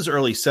 like this is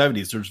early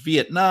 70s, there's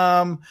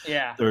Vietnam,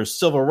 there's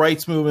civil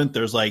rights movement,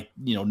 there's like,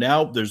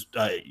 now there's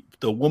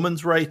the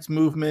women's rights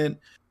movement,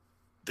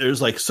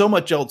 there's like so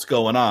much else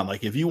going on.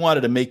 Like if you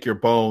wanted to make your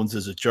bones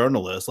as a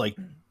journalist, like,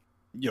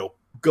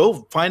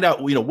 go find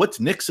out, what's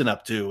Nixon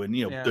up to. And,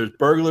 there's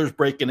burglars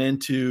breaking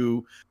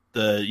into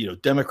the,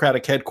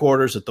 Democratic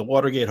headquarters at the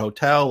Watergate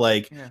Hotel.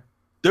 Like,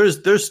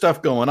 there's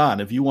stuff going on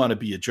if you want to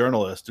be a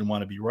journalist and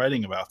want to be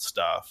writing about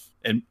stuff.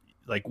 And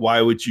like,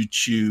 why would you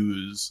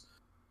choose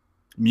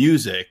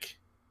music?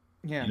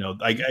 Yeah.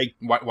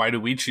 Why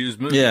do we choose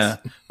movies? Yeah.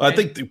 Well, I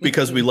think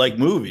because we like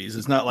movies.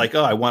 It's not like,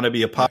 oh, I want to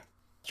be a pop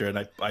star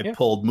and I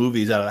pulled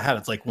movies out of the hat.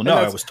 It's like, well, no,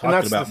 I was talking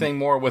about. And that's the thing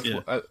more with,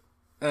 and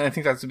I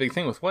think that's the big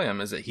thing with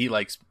William, is that he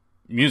likes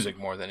music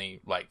more than he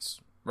likes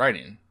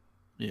writing.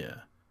 Yeah.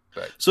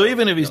 But, so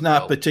even if he's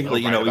not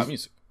particularly,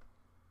 music.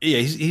 Yeah,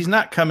 he's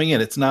not coming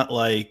in. It's not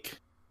like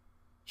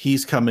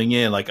he's coming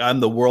in like, I'm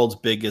the world's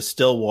biggest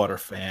Stillwater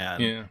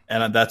fan,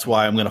 and that's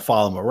why I'm going to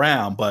follow him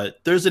around. But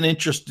there's an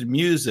interest in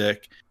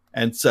music,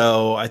 and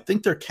so I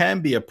think there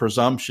can be a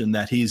presumption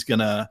that he's going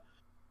to,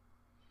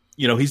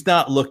 he's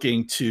not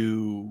looking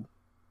to,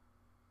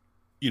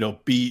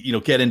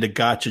 get into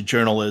gotcha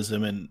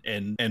journalism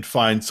and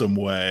find some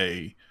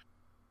way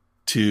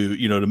to,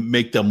 to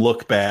make them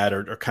look bad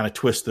or kind of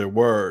twist their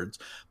words.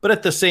 But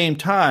at the same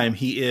time,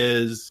 he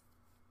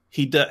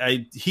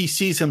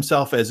sees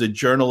himself as a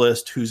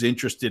journalist who's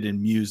interested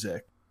in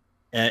music,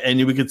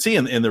 and we could see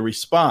in the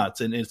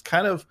response, and it's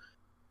kind of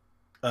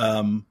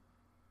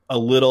a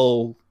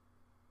little,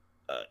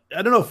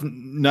 I don't know if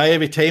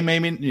naivete,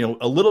 maybe,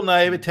 a little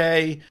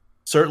naivete,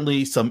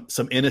 certainly some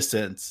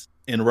innocence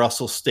in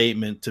Russell's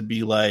statement to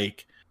be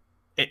like,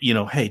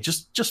 hey,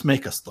 just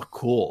make us look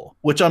cool,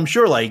 which I'm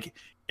sure like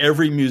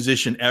every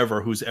musician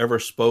ever who's ever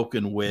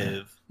spoken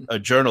with a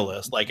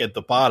journalist, like at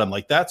the bottom,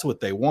 like that's what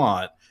they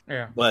want.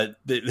 Yeah. But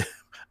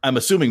I'm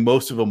assuming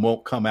most of them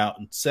won't come out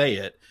and say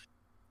it.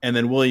 And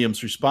then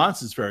William's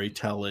response is very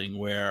telling,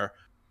 where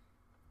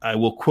I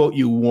will quote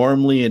you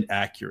warmly and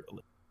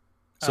accurately.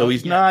 So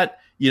he's not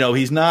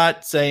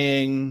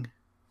saying,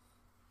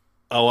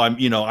 oh,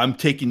 I'm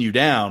taking you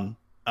down.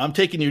 I'm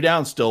taking you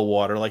down,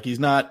 Stillwater. Like, he's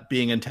not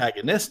being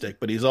antagonistic,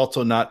 but he's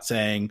also not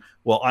saying,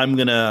 well, I'm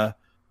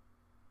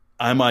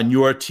on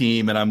your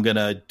team and I'm going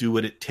to do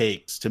what it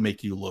takes to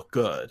make you look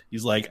good.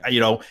 He's like,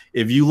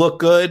 if you look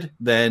good,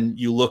 then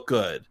you look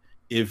good.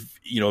 If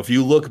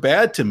you look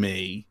bad to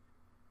me,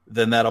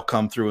 then that'll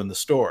come through in the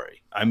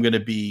story. I'm going to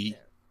be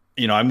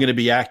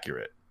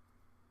accurate.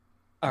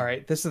 All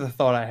right. This is the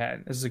thought I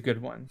had. This is a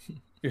good one.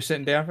 You're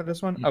sitting down for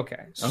this one?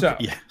 Okay. So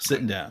yeah,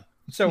 sitting down.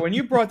 So when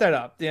you brought that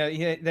up,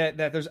 that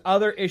there's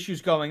other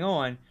issues going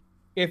on.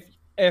 If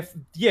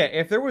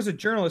there was a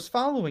journalist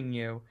following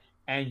you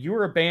and you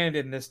were abandoned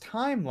in this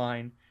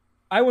timeline,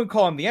 I wouldn't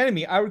call him the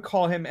enemy. I would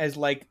call him as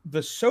like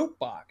the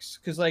soapbox,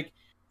 because like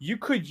you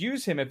could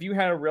use him if you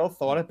had a real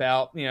thought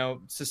about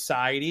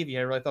society, if you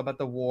had a really thought about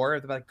the war,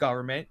 about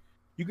government.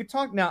 You could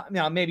talk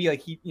now maybe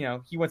like he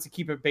wants to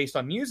keep it based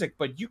on music,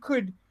 but you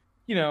could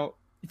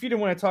if you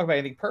didn't want to talk about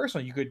anything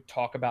personal, you could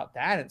talk about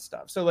that and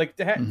stuff. So like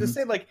to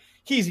say like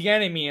he's the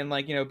enemy and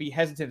like be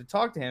hesitant to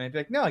talk to him and be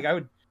like, no, like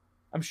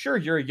I'm sure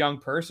you're a young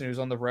person who's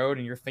on the road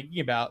and you're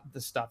thinking about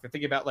this stuff. You're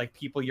thinking about like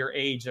people your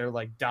age that are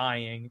like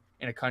dying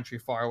in a country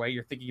far away.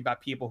 You're thinking about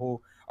people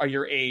who are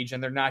your age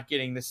and they're not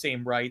getting the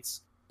same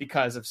rights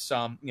because of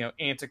some,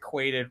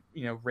 antiquated,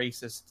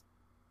 racist,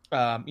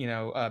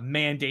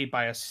 mandate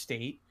by a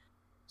state.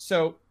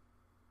 So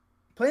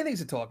plenty of things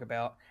to talk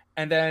about.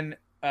 And then,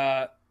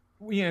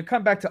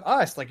 come back to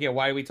us, like,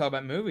 why do we talk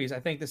about movies? I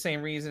think the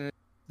same reason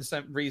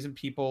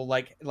people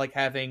like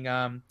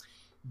having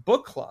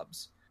book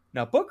clubs.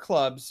 Now, book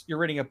clubs, you're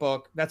reading a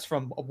book that's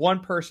from a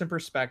one-person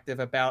perspective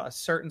about a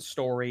certain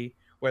story,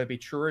 whether it be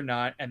true or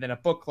not, and then a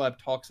book club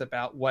talks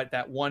about what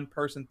that one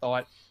person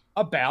thought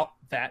about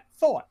that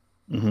thought.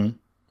 Mm-hmm.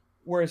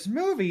 Whereas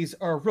movies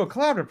are a real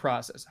collaborative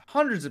process.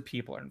 Hundreds of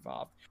people are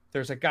involved.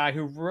 There's a guy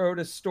who wrote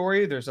a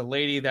story. There's a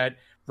lady that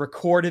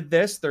recorded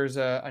this. There's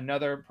there's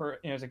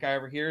a guy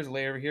over here. There's a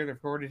lady over here that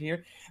recorded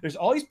here. There's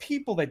all these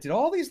people that did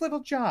all these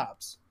little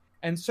jobs.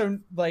 And so,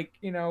 like,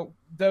 you know,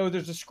 though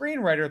there's a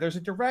screenwriter, there's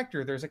a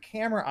director, there's a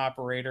camera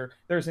operator,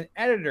 there's an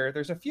editor,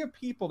 there's a few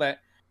people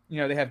that,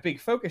 you know, they have big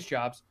focus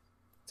jobs.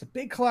 It's a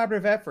big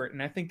collaborative effort.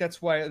 And I think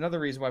that's why another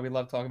reason why we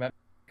love talking about it,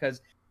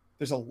 because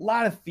there's a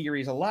lot of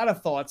theories, a lot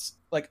of thoughts,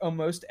 like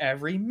almost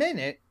every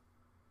minute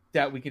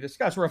that we could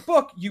discuss. Where a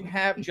book, you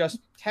have just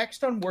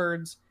text on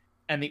words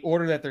and the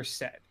order that they're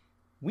said.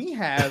 We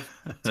have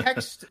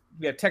text.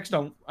 We have text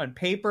on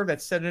paper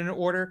that's set in an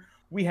order.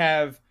 We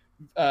have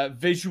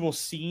visual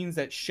scenes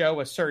that show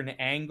a certain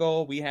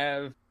angle. We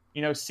have,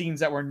 you know, scenes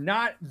that were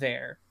not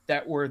there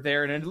that were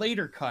there in a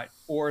later cut,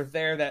 or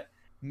there that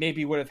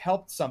maybe would have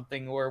helped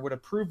something or would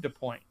have proved a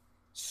point.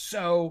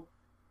 So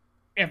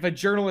if a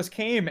journalist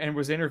came and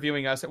was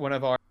interviewing us at one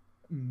of our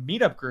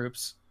meetup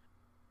groups,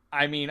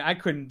 I mean, I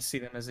couldn't see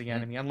them as the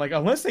enemy. I'm like,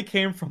 unless they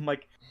came from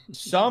like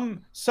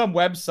some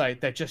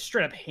website that just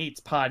straight up hates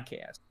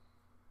podcasts,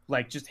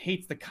 like just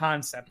hates the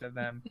concept of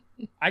them.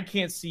 I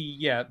can't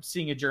see,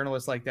 seeing a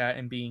journalist like that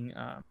and being,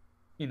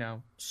 you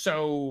know,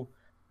 so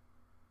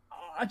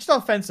just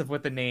offensive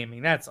with the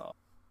naming. That's all.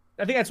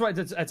 I think that's why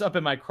it's up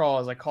in my crawl,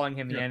 is like calling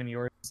him the enemy,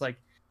 or it's like,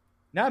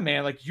 nah,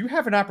 man, like you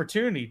have an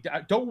opportunity.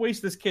 Don't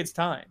waste this kid's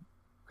time,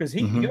 because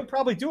he'll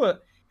probably do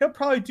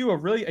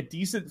a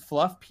decent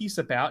fluff piece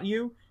about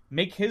you,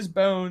 make his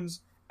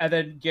bones, and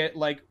then get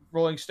like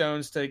Rolling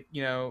Stones to,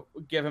 you know,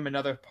 give him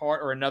another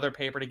part, or another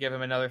paper to give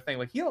him another thing.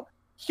 Like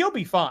he'll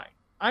be fine.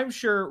 I'm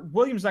sure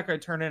William's not going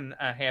to turn in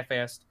a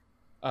half-assed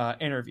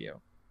interview.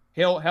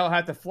 He'll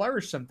have to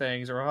flourish some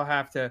things, or he'll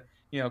have to,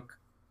 you know,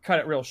 cut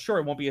it real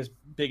short. It won't be as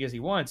big as he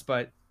wants,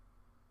 but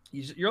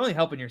you're only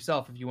helping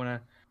yourself if you want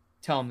to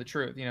tell him the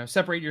truth. You know,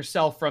 separate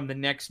yourself from the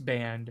next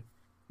band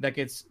that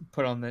gets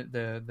put on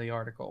the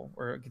article,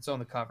 or gets on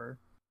the cover.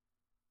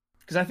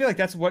 Because I feel like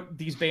that's what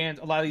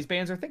a lot of these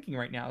bands are thinking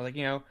right now. Like,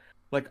 you know,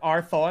 like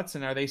our thoughts,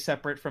 and are they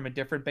separate from a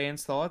different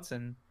band's thoughts?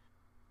 And,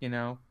 you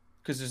know,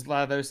 because there's a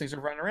lot of those things are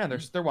running around.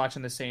 They're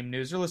watching the same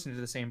news, they're listening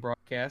to the same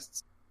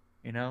broadcasts.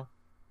 You know,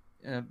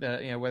 you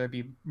know, whether it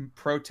be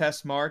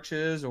protest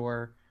marches,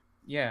 or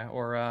you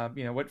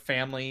know, what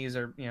families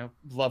or, you know,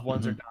 loved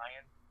ones are dying.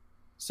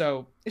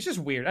 So it's just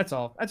weird. That's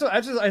all.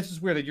 It's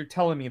just weird that you're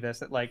telling me this.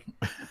 That, like,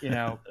 you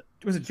know,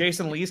 was it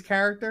Jason Lee's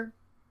character,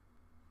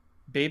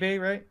 Bebe,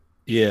 right?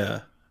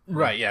 Yeah.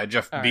 Right. Yeah.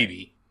 Jeff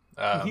Beebe.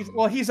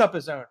 He's up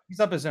his own. He's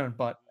up his own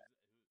butt.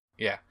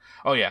 Yeah.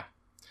 Oh yeah.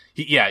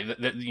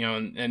 You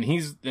know, and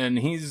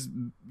he's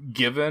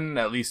given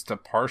at least a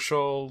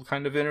partial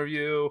kind of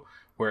interview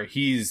where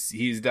he's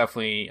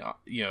definitely,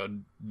 you know,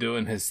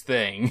 doing his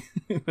thing.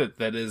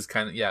 that is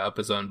kind of up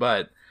his own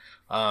butt.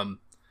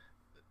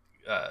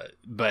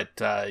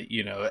 But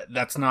you know,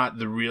 that's not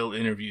the real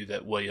interview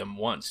that William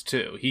wants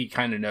too. He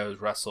kind of knows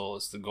Russell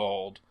is the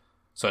gold,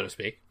 so to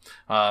speak.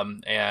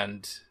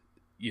 And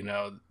you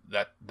know,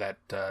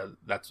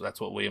 that's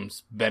what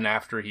William's been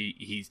after.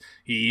 He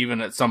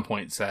even at some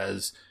point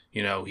says,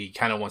 you know, he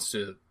kind of wants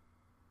to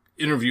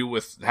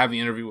have the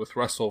interview with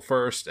Russell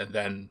first, and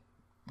then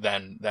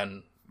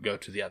go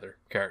to the other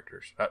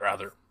characters, or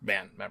other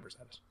band members.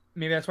 That is.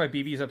 Maybe that's why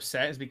BB's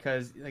upset, is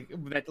because like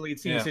that lead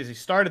scene says he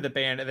started the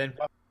band and then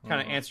kind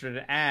of answered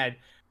an ad,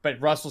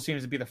 but Russell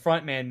seems to be the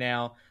front man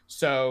now.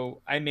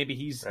 So maybe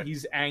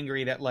he's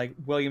angry that like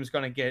William's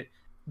going to get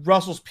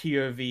Russell's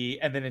POV,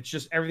 and then it's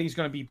just everything's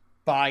going to be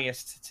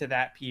biased to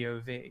that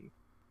POV.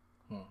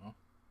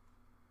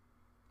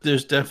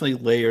 There's definitely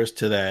layers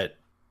to that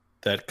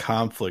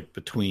conflict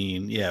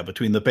between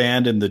the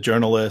band and the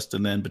journalist,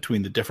 and then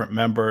between the different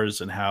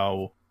members and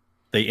how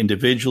they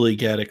individually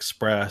get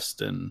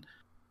expressed, and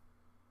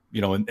you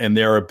know, and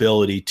their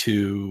ability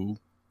to,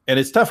 and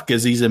it's tough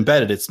because he's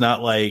embedded. It's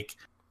not like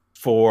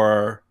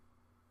for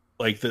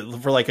a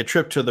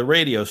trip to the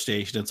radio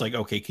station. It's like,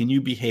 okay, can you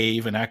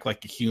behave and act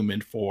like a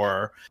human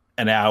for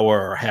an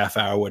hour or half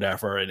hour,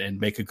 whatever, and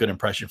make a good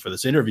impression for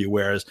this interview?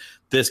 Whereas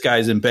this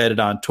guy's embedded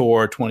on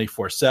tour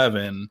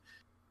 24/7.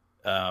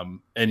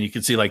 And you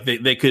can see like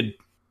they couldn't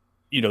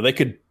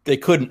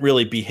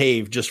really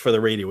behave just for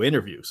the radio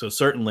interview. So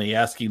certainly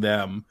asking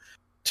them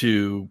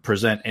to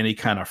present any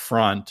kind of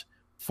front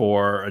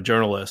for a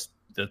journalist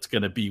that's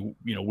going to be,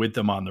 you know, with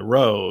them on the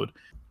road,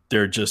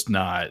 they're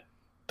not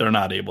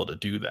able to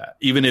do that.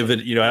 Even if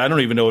it, you know, I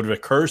don't even know if it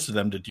occurs to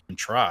them to even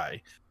try,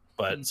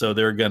 but so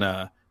they're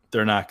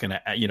not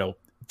gonna, you know,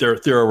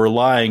 they're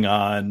relying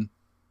on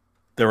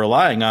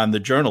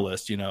the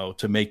journalist, you know,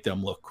 to make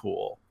them look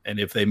cool. And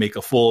if they make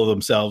a fool of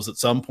themselves at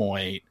some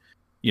point,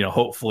 you know,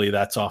 hopefully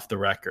that's off the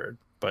record,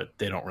 but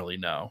they don't really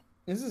know.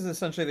 This is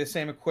essentially the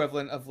same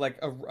equivalent of like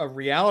a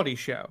reality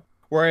show,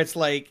 where it's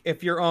like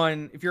if you're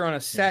on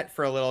a set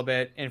for a little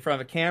bit in front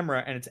of a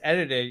camera and it's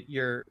edited,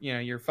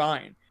 you're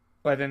fine.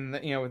 But then,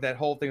 you know, with that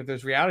whole thing with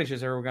those reality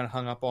shows, everyone got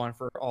hung up on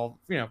for all,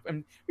 you know,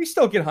 and we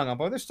still get hung up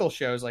on. There's still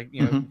shows like,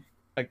 you know,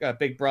 like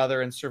Big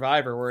Brother and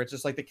Survivor, where it's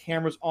just like the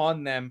camera's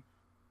on them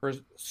for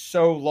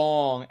so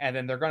long, and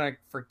then they're gonna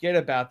forget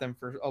about them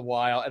for a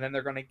while, and then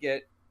they're gonna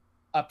get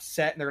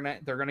upset, and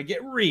they're gonna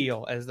get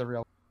real, as the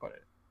real put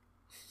it.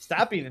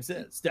 Stop being real.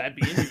 Stuff like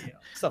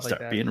that.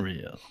 Stop being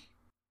real.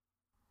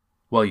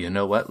 Well, you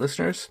know what,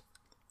 listeners?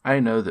 I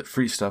know that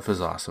free stuff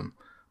is awesome,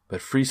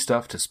 but free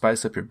stuff to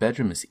spice up your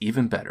bedroom is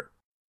even better.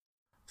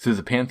 Through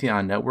the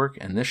Pantheon Network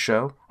and this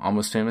show,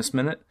 Almost Famous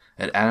Minute,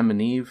 at Adam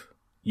and Eve,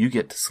 you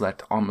get to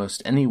select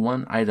almost any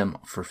one item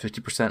for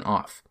 50%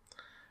 off.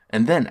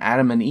 And then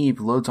Adam and Eve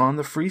loads on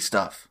the free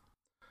stuff.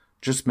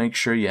 Just make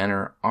sure you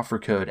enter offer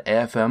code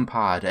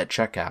AFMPOD at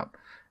checkout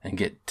and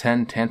get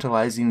 10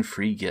 tantalizing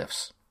free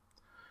gifts.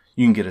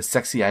 You can get a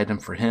sexy item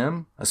for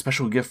him, a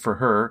special gift for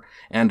her,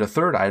 and a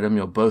third item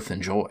you'll both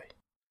enjoy.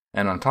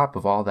 And on top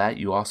of all that,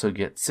 you also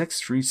get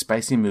 6 free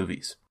spicy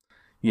movies.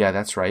 Yeah,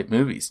 that's right,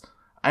 movies.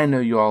 I know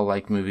you all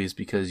like movies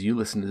because you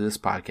listen to this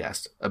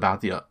podcast about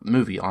the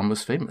movie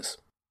Almost Famous.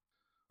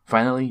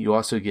 Finally, you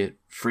also get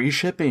free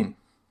shipping.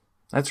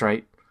 That's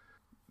right.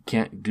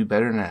 Can't do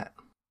better than that.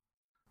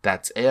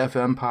 That's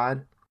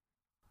AFMPod,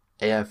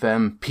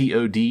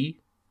 AFMPOD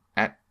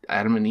at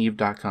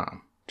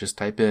adamandeve.com. Just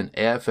type in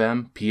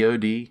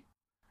AFMPOD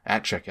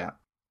at checkout.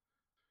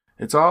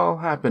 It's all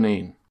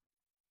happening.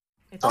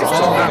 It's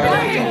all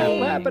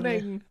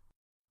happening.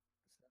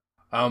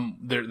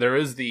 There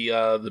is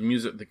the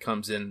music that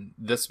comes in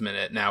this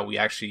minute. Now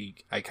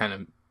I kind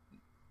of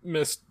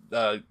missed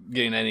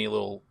getting any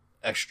little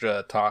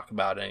extra talk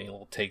about any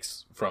little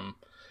takes from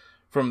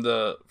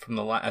the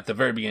at the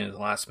very beginning of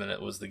the last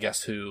minute was the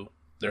Guess Who,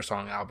 their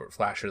song Albert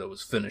Flasher that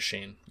was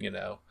finishing.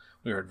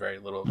 We heard very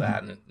little of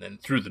that,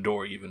 and through the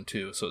door even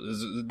too. So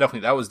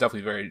that was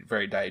definitely very,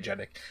 very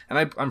diegetic,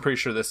 and I'm pretty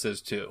sure this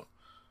is too.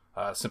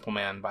 Simple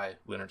Man by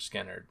Lynyrd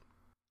Skynyrd.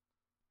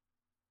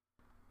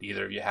 Do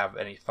either of you have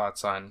any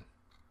thoughts on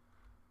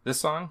this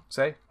song,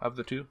 say, of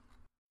the two?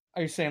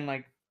 Are you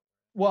saying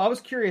well, I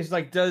was curious,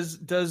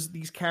 does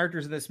these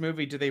characters in this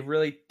movie, do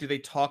they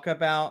talk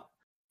about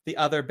the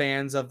other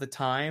bands of the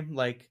time?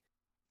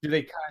 Do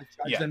they kind of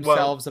judge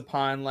themselves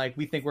upon,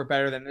 we think we're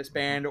better than this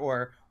band,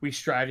 or we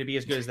strive to be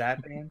as good as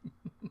that band?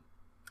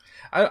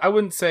 I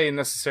wouldn't say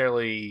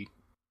necessarily.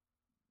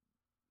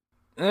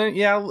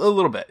 Yeah, a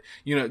little bit.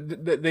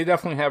 They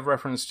definitely have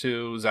reference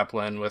to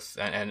Zeppelin with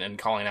and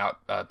calling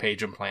out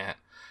Page and Plant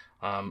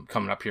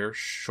coming up here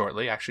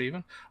shortly, actually,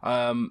 even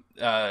in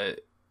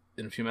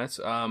a few minutes.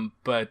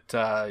 But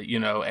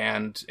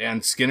and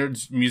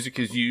Skynyrd's music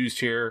is used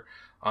here.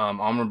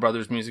 Allman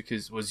Brothers music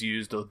was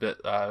used a bit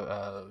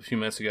a few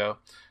minutes ago.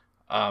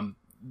 Out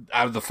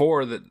of the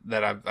four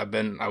that I've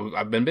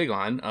been big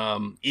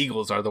on,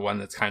 Eagles are the one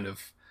that's kind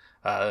of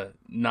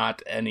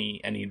not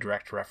any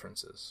direct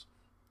references.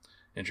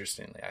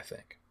 Interestingly, I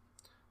think,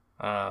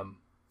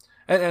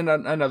 and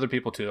other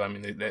people too. I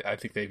mean, I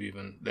think they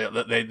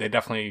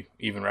definitely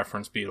even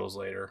reference Beatles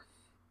later,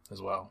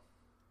 as well.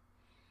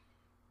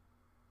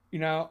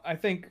 I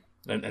think,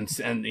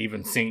 and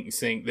even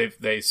sing.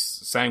 They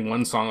sang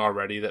one song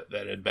already that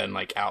had been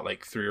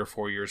out 3 or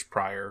 4 years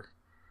prior,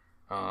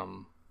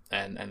 and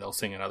they'll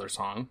sing another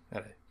song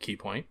at a key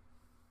point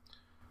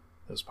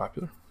that was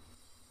popular.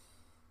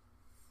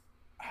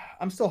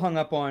 I'm still hung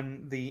up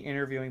on the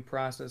interviewing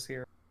process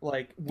here.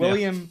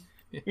 William,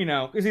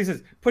 because he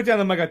says, "Put down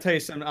the mic, I'll tell you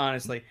something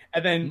honestly,"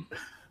 and then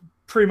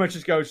pretty much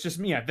just goes,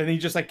 then he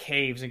just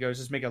caves and goes,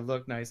 "Just make it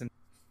look nice." And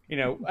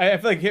I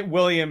feel like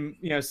William,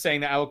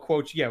 saying that I will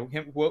quote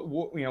him,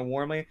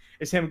 warmly,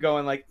 is him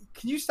going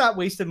 "Can you stop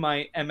wasting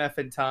my MF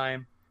and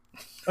time?"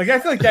 I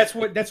feel like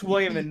that's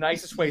William the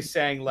nicest way of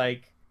saying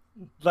I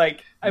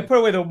put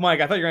away the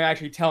mic. I thought you were gonna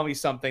actually tell me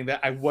something that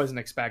I wasn't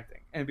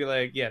expecting, and be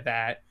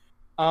that.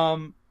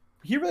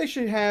 He really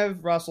should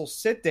have Russell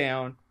sit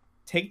down,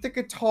 take the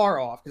guitar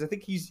off, because I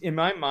think he's, in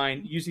my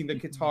mind, using the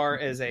guitar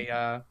as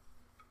a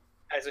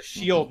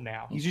shield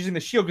now. He's using the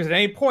shield because at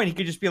any point he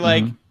could just be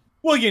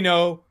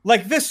well,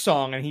 like this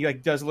song, and he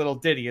does a little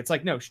ditty. It's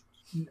no,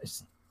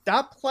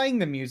 stop playing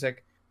the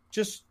music,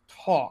 just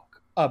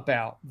talk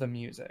about the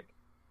music.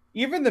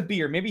 Even the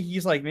beer, maybe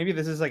he's maybe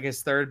this is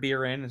his third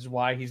beer in, is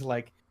why he's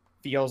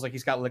feels like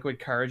he's got liquid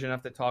courage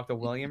enough to talk to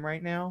William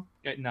right now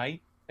at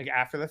night,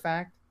 after the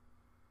fact.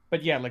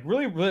 But yeah,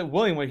 really, really,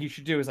 William, what he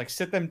should do is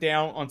sit them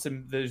down on some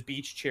of those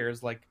beach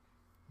chairs,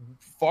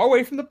 far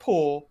away from the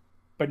pool,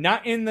 but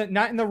not in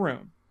the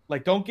room.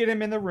 Don't get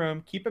him in the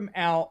room. Keep him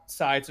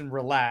outside and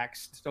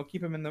relaxed. Don't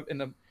keep him in the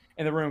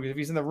room, because if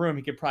he's in the room,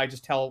 he could probably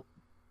just tell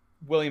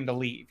William to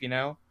leave.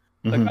 Oh,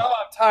 I'm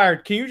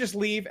tired. Can you just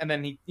leave? And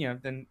then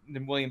then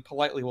William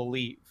politely will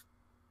leave.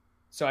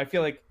 So I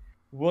feel like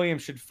William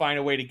should find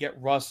a way to get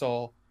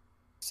Russell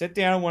sit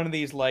down on one of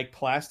these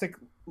plastic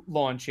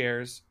lawn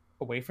chairs,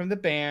 away from the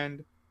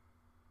band,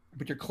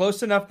 but you're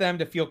close enough to them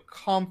to feel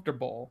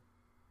comfortable,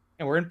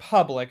 and we're in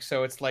public,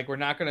 so it's we're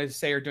not going to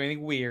say or do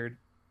anything weird.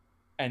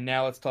 And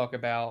now let's talk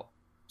about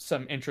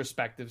some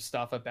introspective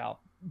stuff about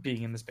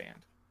being in this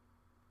band.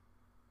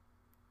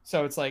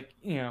 So it's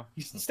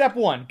step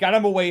one, got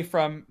him away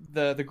from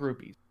the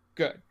groupies.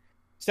 Good.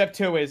 Step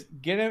two is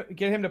get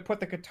him to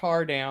put the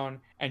guitar down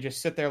and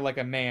just sit there like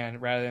a man,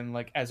 rather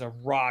than as a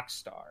rock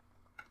star.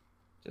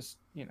 Just,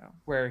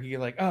 where he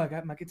oh, I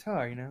got my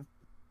guitar,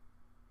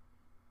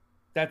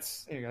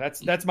 That's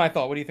my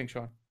thought. What do you think,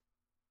 Sean?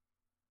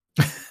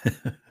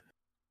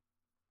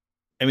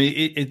 I mean,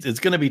 it's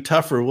going to be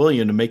tough for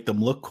William to make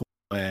them look cool,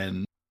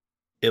 and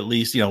at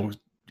least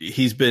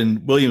William's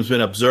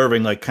been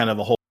observing like kind of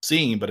the whole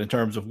scene, but in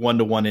terms of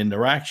one-to-one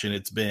interaction,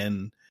 it's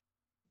been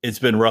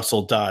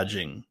Russell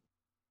dodging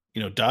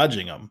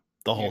him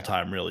the whole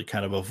time, really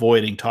kind of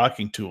avoiding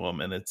talking to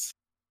him, and it's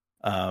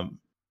and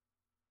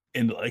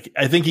like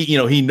I think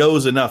he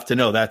knows enough to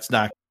know that's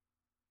not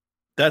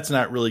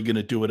really going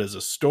to do it as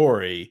a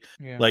story.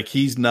 Yeah. Like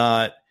he's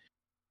not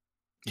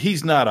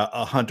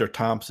a Hunter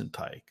Thompson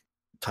type.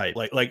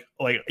 Like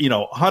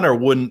Hunter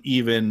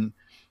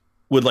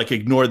would like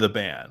ignore the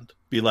band,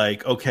 be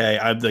like, okay,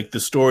 I'm like the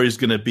story's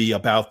going to be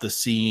about the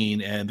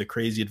scene and the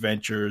crazy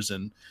adventures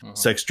and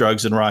sex,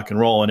 drugs, and rock and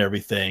roll and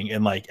everything,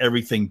 and like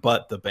everything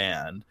but the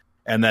band.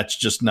 And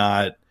that's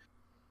not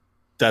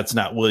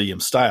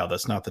William's style.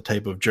 That's not the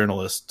type of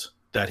journalist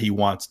that he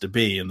wants to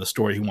be and the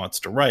story he wants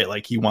to write.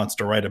 Like he wants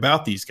to write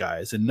about these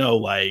guys and know,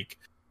 like,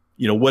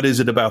 what is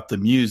it about the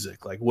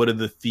music? Like, what are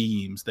the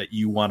themes that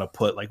you want to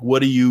put? Like,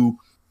 what do you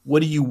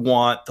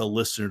want the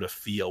listener to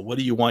feel? What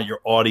do you want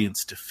your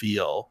audience to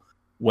feel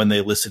when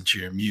they listen to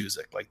your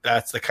music? Like,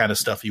 that's the kind of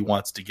stuff he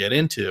wants to get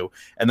into.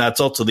 And that's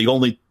also the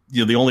only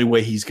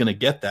way he's going to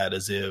get that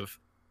is if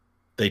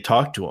they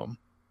talk to him.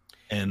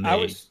 And I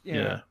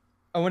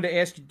wanted to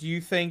ask you, do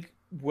you think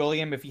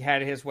William, if he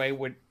had his way,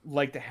 would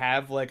like to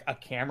have like a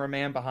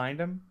cameraman behind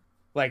him?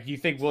 Like, do you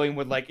think William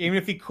would, like, even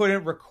if he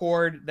couldn't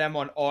record them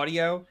on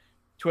audio,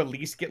 to at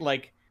least get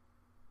like,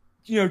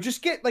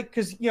 just get like,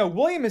 because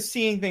William is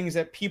seeing things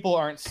that people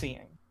aren't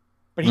seeing,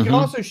 but he can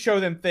also show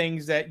them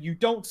things that you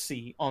don't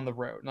see on the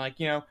road. Like,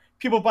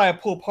 people buy a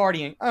pool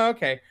partying, oh,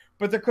 okay,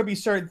 but there could be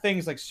certain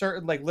things, like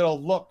certain like little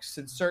looks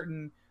and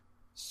certain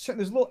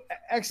there's little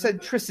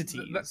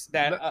eccentricities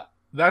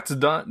that's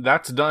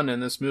done in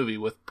this movie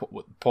with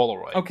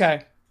Polaroid.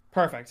 Okay,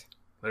 perfect.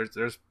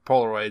 There's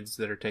Polaroids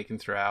that are taken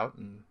throughout,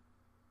 and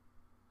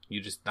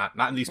you just not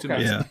in these two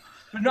movies. Yeah.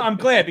 But no, I'm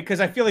glad, because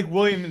I feel like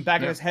William in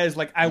back of his head is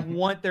like, I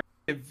want there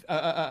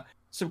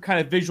some kind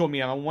of visual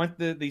medium. I want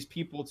these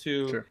people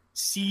to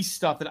see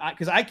stuff that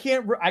because I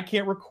can't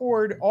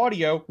record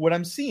audio what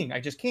I'm seeing. I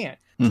just can't.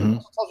 So it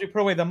tells you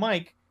put away the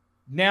mic.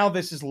 Now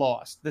this is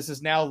lost. This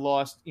is now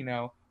lost.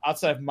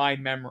 Outside of my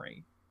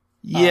memory.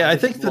 Yeah, I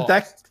think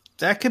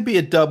that could be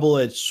a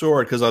double-edged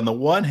sword, because on the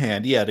one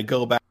hand, to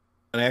go back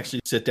and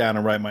actually sit down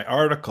and write my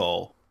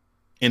article,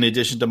 in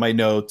addition to my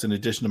notes, in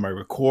addition to my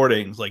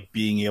recordings, like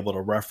being able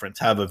to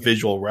have a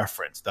visual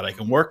reference that I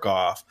can work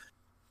off.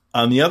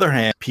 On the other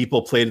hand,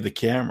 people play to the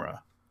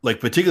camera. Like,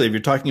 particularly if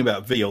you're talking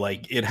about video,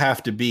 like it'd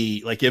have to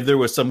be like, if there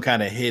was some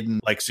kind of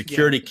hidden like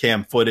security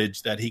cam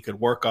footage that he could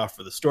work off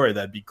for the story,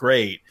 that'd be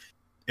great.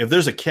 If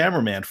there's a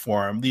cameraman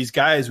for him, these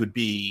guys would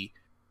be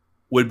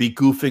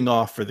goofing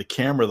off for the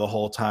camera the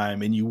whole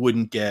time, and you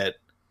wouldn't get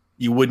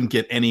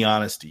any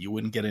honesty. You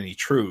wouldn't get any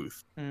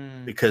truth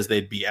because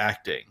they'd be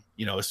acting.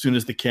 As soon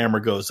as the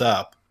camera goes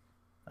up,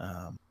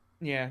 then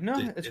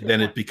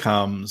it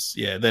becomes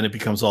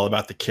all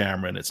about the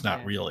camera, and it's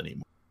not real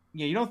anymore.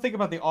 Yeah, you don't think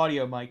about the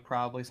audio mic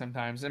probably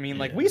sometimes. I mean,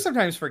 like we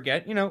sometimes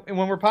forget, and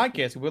when we're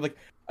podcasting, we're like,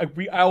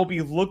 I will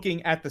be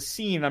looking at the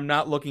scene. I'm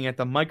not looking at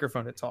the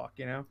microphone to talk,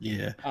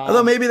 Yeah.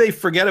 Although maybe they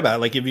forget about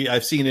it. Like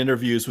I've seen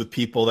interviews with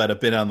people that have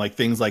been on like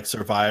things like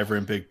Survivor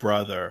and Big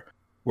Brother,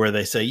 where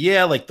they say,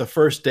 like the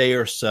first day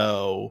or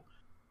so,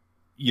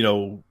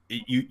 you're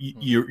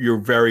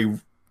very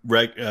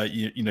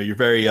you're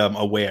very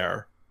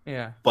aware.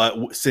 Yeah.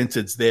 But since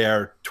it's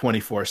there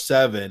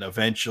 24/7,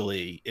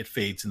 eventually it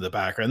fades in the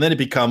background. And then it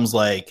becomes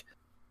like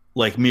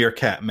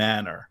Meerkat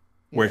Manor,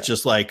 where it's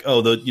just like,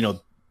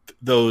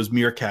 those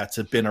meerkats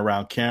have been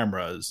around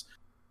cameras.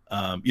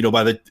 By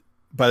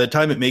the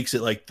time it makes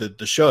it like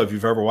the show, if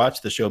you've ever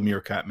watched the show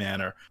Meerkat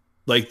Manor,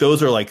 like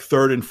those are like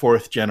third and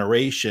fourth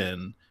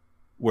generation,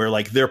 where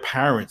like their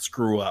parents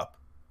grew up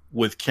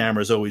with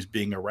cameras always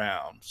being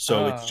around.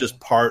 So it's just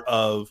part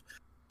of,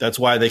 that's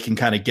why they can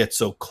kind of get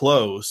so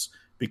close,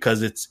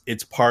 because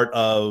it's part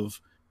of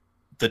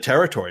the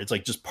territory. It's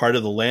like just part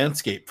of the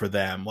landscape for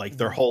them. Like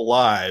their whole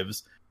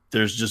lives,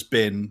 there's just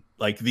been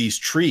like these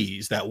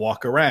trees that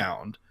walk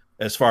around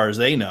as far as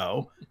they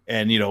know.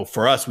 And,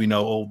 for us, we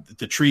know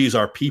the trees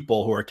are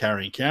people who are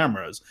carrying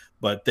cameras,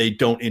 but they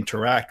don't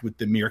interact with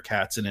the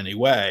meerkats in any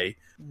way.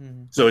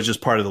 So it's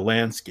just part of the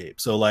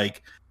landscape. So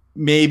like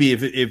maybe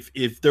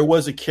if there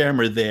was a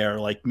camera there,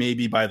 like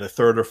maybe by the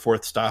third or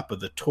fourth stop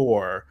of the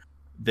tour,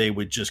 they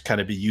would just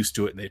kind of be used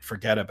to it and they'd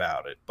forget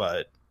about it.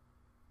 But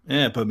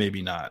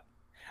maybe not.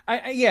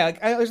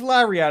 There's a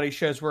lot of reality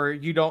shows where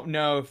you don't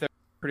know if they're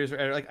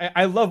producer. Like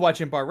I love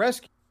watching Bar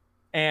Rescue,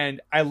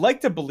 and I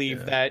like to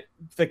believe that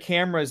the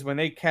cameras, when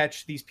they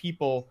catch these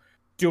people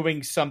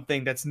doing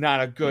something that's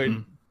not a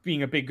good,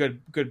 being a big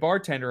good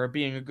bartender or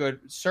being a good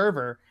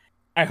server,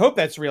 I hope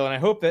that's real, and I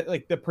hope that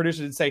like the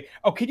producers would say,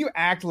 "Oh, can you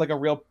act like a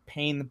real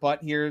pain in the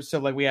butt here?" So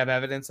like we have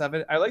evidence of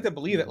it. I like to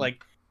believe that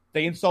like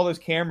they install those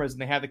cameras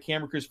and they have the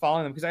camera crews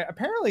following them, because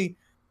apparently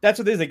that's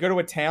what it is. They go to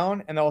a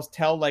town and they'll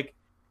tell like,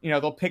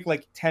 they'll pick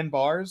like 10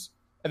 bars,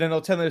 and then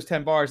they'll tell those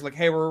 10 bars like,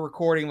 hey, we're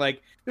recording,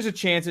 like there's a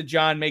chance that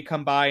John may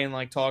come by and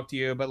like talk to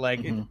you, but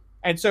like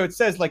and so it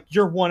says like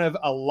you're one of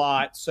a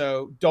lot,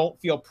 so don't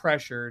feel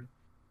pressured.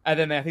 And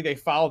then I think they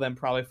follow them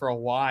probably for a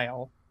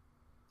while,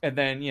 and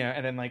then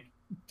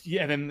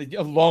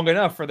long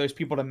enough for those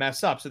people to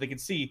mess up so they can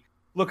see,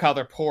 look how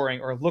they're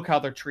pouring, or look how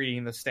they're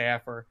treating the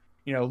staff, or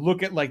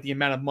look at like the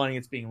amount of money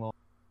it's being lost.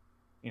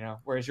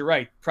 Whereas you're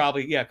right,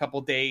 probably a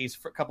couple days,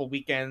 for a couple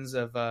weekends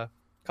of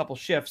couple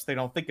shifts, they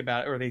don't think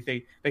about it, or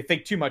they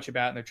think too much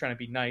about it, and they're trying to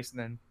be nice,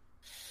 and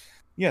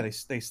then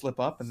they slip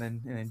up, and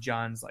then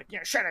John's like,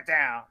 shut it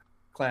down.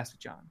 Classic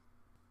John.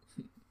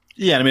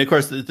 Yeah, I mean, of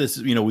course, this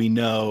we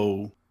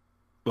know,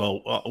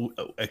 well,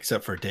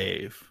 except for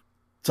Dave,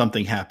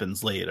 something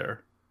happens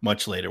later,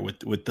 much later,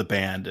 with the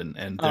band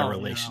and their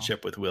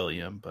relationship with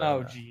William.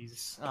 But,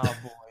 jeez, oh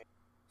boy.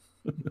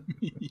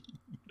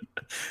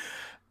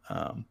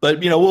 But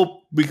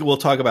we'll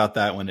talk about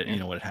that when it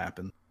when it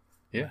happens.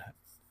 Yeah,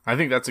 I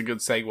think that's a good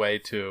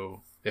segue to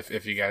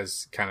if you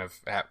guys kind of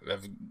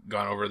have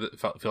gone over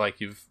feel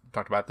like you've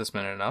talked about this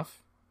minute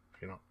enough.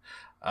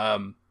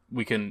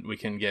 We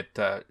can get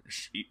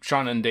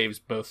Sean and Dave's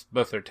both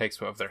their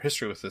takes of their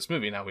history with this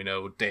movie. Now we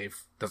know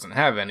Dave doesn't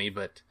have any,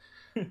 but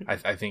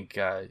I think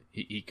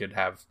he could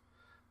have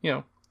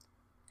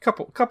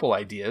couple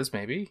ideas.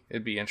 Maybe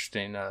it'd be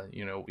interesting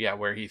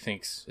where he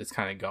thinks it's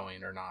kind of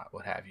going or not,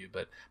 what have you.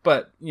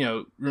 But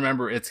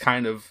remember, it's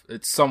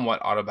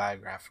somewhat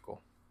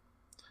autobiographical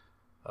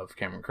of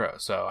Cameron Crowe.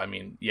 So I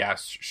mean,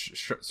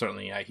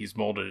 certainly he's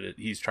molded it.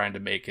 He's trying to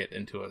make it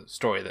into a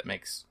story that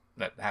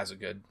has a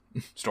good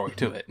story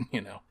to it,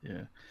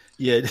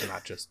 Yeah,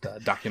 not just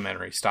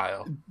documentary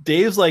style.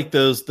 Dave's like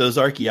those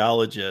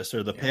archaeologists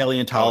or the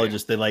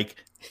paleontologists.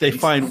 They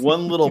find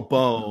one little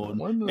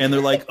bone and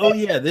they're like, oh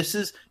yeah, this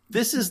is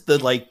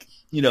the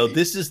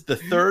this is the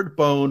third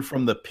bone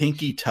from the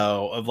pinky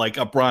toe of like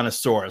a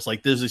brontosaurus.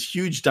 Like there's this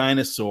huge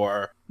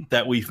dinosaur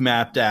that we've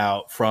mapped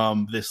out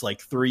from this like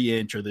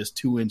 3-inch or this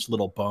 2-inch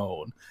little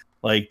bone.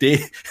 Like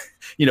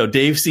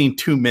Dave's seen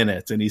 2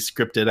 minutes and he's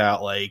scripted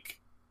out like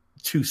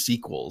 2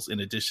 sequels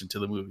in addition to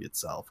the movie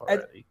itself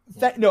already.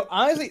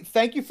 Honestly,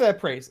 thank you for that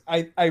praise.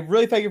 I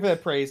really thank you for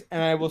that praise.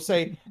 And I will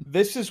say,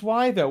 this is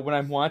why, though, when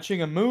I'm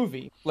watching a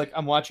movie, like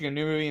I'm watching a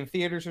new movie in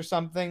theaters or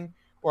something,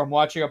 or I'm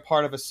watching a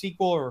part of a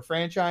sequel or a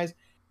franchise,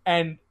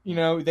 and,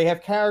 they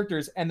have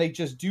characters and they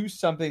just do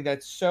something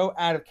that's so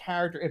out of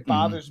character, it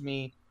bothers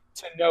me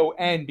to no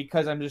end,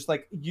 because I'm just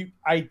like,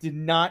 I did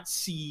not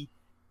see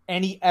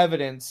any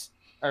evidence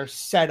or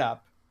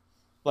setup,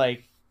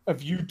 like,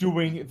 of you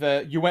doing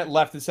you went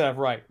left instead of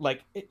right.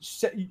 Like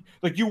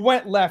you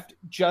went left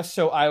just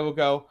so I will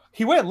go,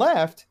 he went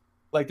left.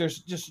 Like there's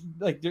just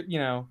like, there's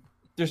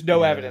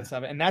no evidence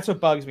of it. And that's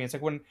what bugs me. It's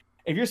like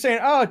if you're saying,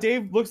 oh,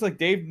 Dave looks like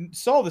Dave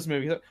saw this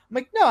movie. I'm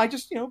like, no, I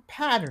just,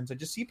 patterns. I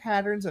just see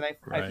patterns and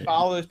I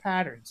follow those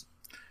patterns.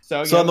 So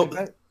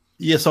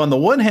on the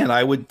one hand,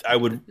 I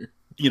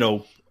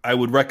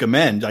would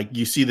recommend, like,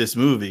 you see this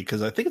movie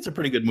because I think it's a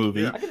pretty good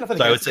movie.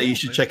 So I would say you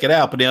should check it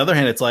out. But on the other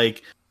hand, it's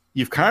like,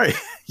 you've kind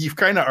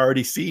of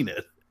already seen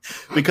it,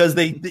 because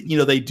they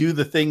do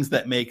the things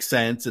that make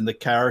sense and the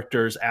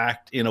characters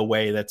act in a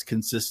way that's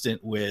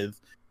consistent with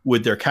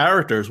their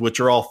characters, which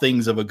are all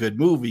things of a good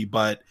movie.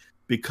 But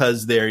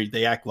because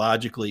they act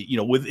logically,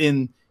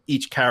 within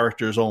each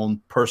character's own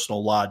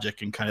personal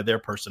logic and kind of their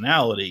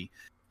personality,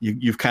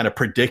 you've kind of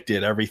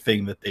predicted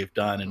everything that they've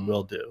done and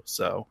will do.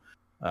 So,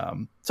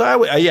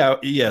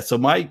 So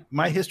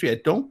my history,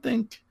 I don't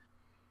think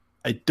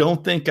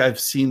I've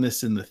seen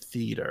this in the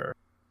theater.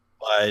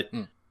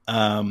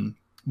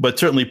 But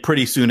certainly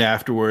pretty soon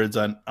afterwards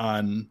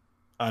on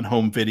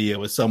home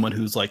video as someone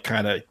who's like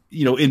kind of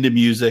into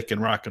music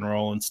and rock and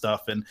roll and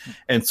stuff,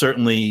 and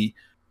certainly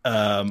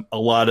a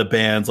lot of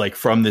bands like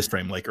from this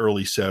frame, like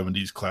early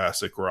 70s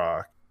classic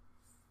rock,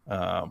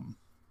 are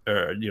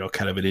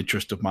kind of an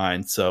interest of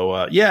mine. So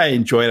I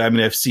enjoy it. I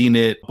mean, I've seen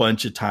it a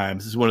bunch of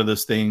times. It's one of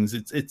those things.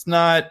 It's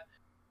not.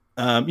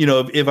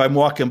 If I'm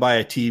walking by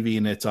a TV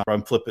and it's on, or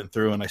I'm flipping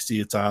through and I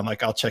see it's on,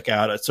 like I'll check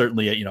out it.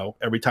 Certainly,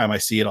 every time I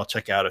see it, I'll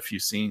check out a few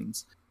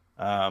scenes.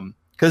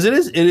 Cause it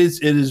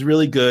is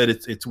really good.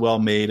 It's well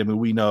made. I mean,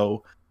 we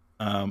know,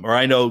 or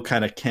I know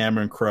kind of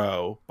Cameron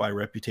Crowe by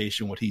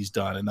reputation, what he's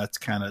done. And that's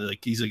kind of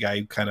like, he's a guy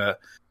who kind of,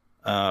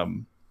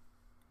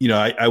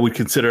 I would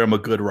consider him a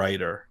good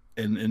writer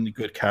and a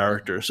good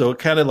character. So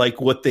kind of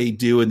like what they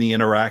do in the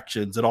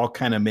interactions, it all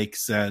kind of makes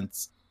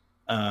sense.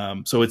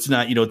 So it's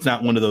not, it's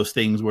not one of those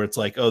things where it's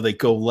like, oh, they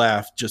go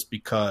left just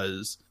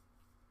because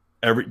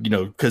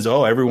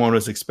everyone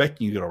was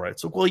expecting you to go right.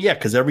 So, well, yeah,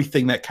 because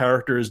everything that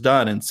character has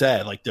done and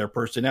said, like their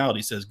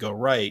personality says go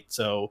right.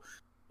 So,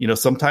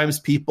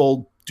 sometimes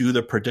people do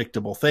the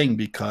predictable thing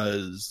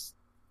because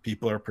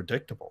people are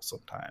predictable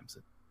sometimes.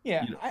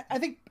 Yeah, I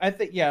think,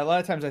 a lot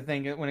of times I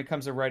think when it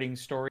comes to writing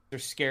stories, they're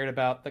scared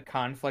about the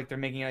conflict. They're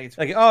making it's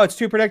like, oh, it's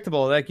too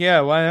predictable. Like,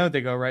 yeah, why don't they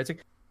go right? It's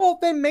like, well,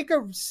 then make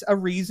a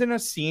reason, a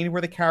scene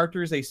where the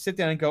characters, they sit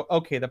down and go,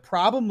 okay, the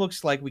problem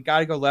looks like we got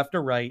to go left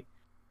or right.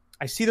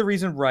 I see the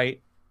reason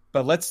right.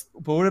 But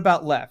what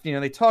about left?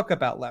 They talk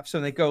about left. So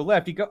when they go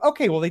left, you go,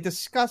 okay, well, they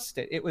discussed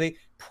it. They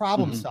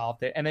problem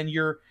solved it. And then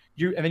you're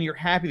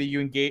happy that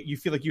you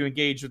feel like you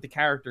engaged with the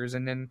characters.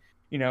 And then,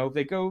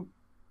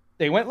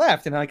 they went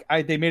left, and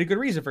they made a good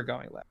reason for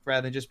going left,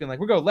 rather than just being like,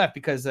 we'll go left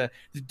because the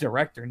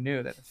director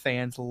knew that the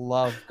fans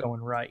love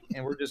going right,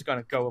 and we're just going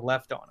to go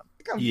left on them.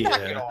 Knock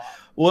it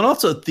off. Well, and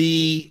also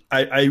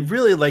I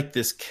really like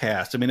this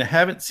cast. I mean, I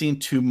haven't seen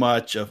too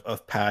much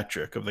of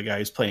Patrick, of the guy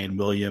who's playing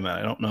William, and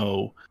I don't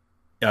know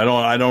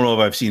if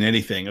I've seen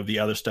anything of the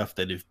other stuff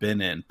that he's been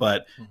in,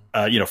 but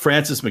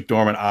Frances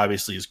McDormand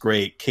obviously is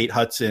great. Kate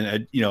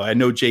Hudson, I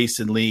know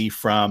Jason Lee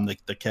from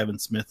the Kevin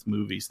Smith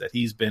movies that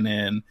he's been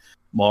in,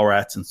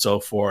 Mallrats and so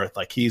forth.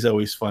 Like, he's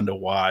always fun to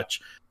watch.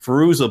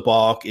 Fairuza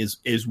Balk is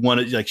one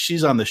of, like,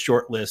 she's on the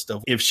short list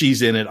of, if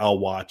she's in it, I'll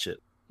watch it.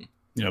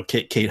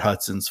 Kate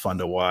Hudson's fun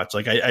to watch.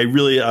 Like, I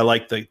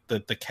like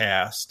the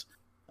cast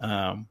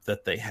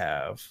that they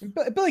have.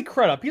 Billy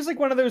Crudup, he's like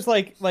one of those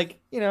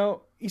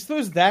he's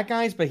those that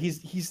guys, but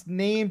his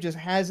name just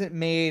hasn't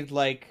made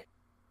like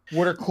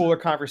water cooler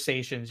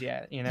conversations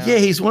yet. Yeah,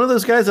 he's one of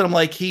those guys that I'm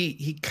like,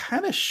 he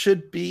kind of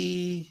should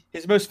be.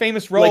 His most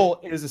famous role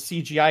is a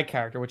CGI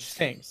character, which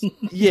stinks.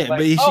 Yeah,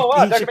 but he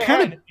should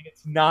kind of.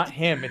 It's not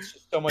him. It's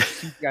just so much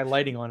CGI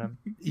lighting on him.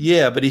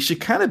 Yeah, but he should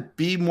kind of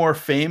be more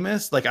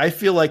famous. Like, I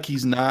feel like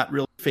he's not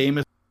really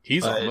famous.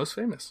 He's almost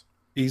famous.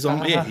 He's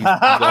almost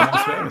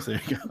famous.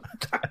 There you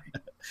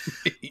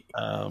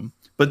go.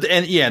 And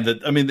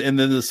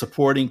then the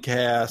supporting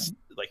cast,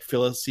 like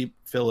Philip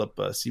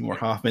Seymour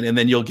Hoffman, and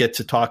then you'll get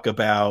to talk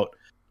about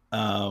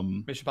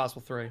Mission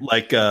Impossible 3.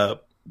 I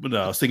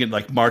was thinking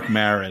like Mark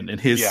Maron and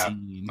his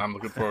scene. I'm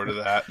looking forward to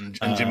that, and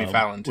Jimmy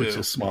Fallon too, which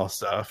is small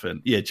stuff.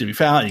 And Jimmy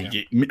Fallon.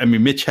 Yeah.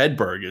 Mitch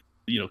Hedberg,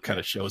 kind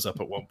of shows up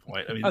at one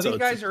point. I mean, these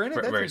guys are in it.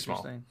 That's very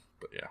small,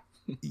 but yeah.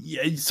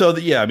 Yeah, so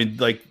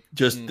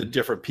the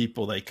different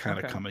people they kind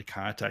of come in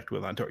contact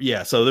with on tour.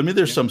 Yeah, so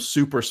there's some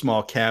super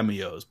small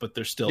cameos, but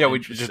they're still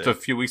just a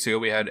few weeks ago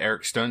we had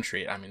Eric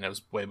Stonestreet. I mean, that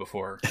was way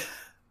before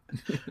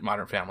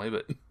Modern Family,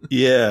 but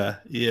yeah.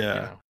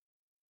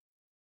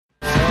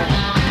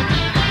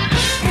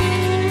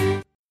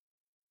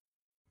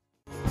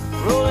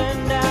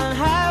 Rolling down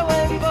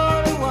Highway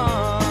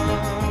 41.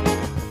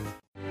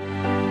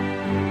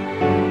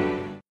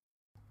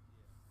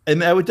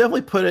 And I would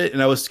definitely put it,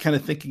 and I was kind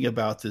of thinking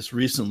about this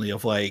recently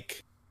of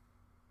like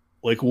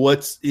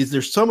is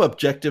there some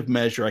objective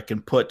measure I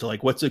can put to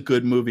like what's a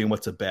good movie and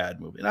what's a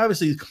bad movie? And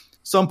obviously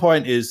some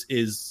point is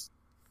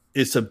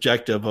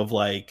subjective of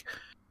like,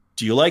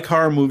 do you like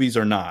horror movies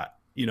or not?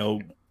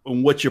 And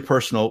what's your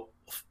personal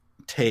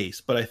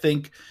taste? But I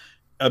think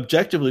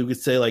objectively we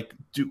could say like,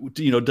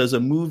 does a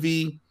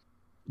movie,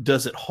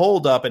 does it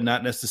hold up, and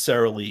not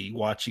necessarily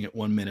watching it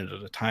 1 minute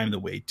at a time the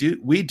way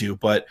we do,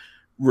 but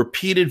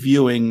repeated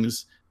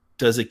viewings,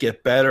 does it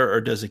get better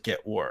or does it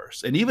get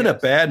worse? And even a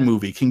bad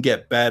movie can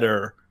get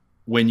better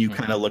when you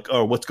kind of look,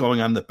 what's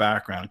going on in the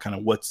background, kind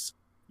of what's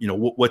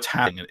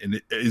happening,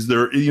 and is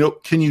there,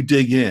 can you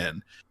dig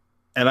in?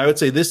 And I would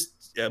say this,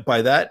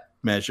 by that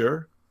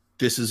measure,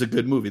 this is a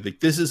good movie. Like,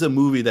 this is a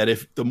movie that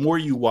if the more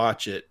you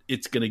watch it,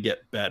 it's going to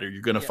get better.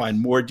 You're going to find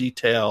more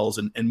details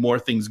and more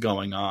things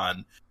going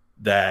on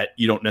that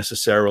you don't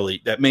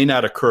necessarily, that may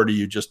not occur to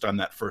you just on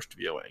that first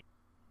viewing.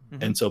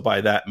 Mm-hmm. And so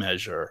by that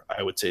measure,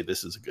 I would say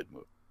this is a good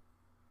movie.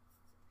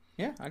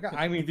 Yeah,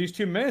 these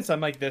 2 minutes,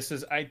 I'm like, this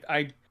is,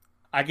 I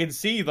can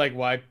see like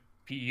why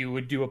you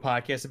would do a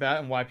podcast about it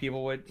and why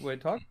people would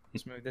talk about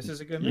this movie. This is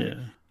a good movie.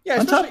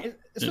 Yeah,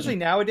 especially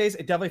nowadays,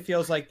 it definitely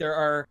feels like there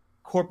are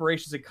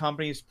corporations and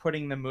companies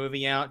putting the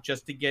movie out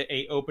just to get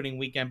a opening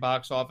weekend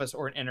box office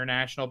or an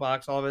international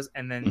box office,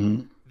 and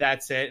then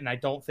that's it. And I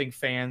don't think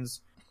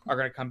fans are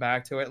going to come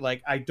back to it.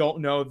 Like, I don't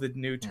know if the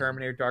new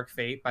Terminator Dark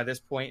Fate by this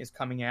point is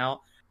coming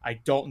out. I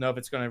don't know if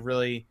it's going to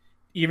really,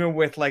 even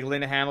with like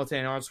Linda Hamilton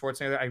and Arnold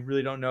Schwarzenegger, I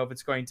really don't know if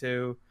it's going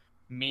to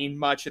mean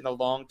much in the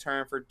long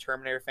term for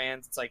Terminator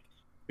fans. It's like,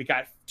 we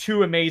got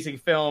 2 amazing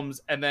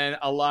films, and then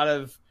a lot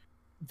of,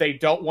 they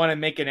don't want to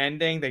make an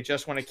ending. They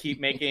just want to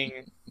keep making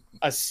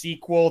a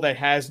sequel that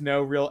has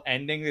no real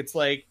ending. It's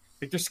like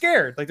they're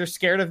scared. Like, they're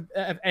scared of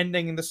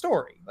ending the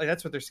story. Like,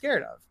 that's what they're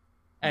scared of.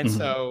 And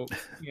so,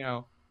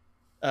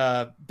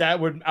 I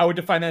would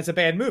define that as a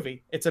bad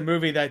movie. It's a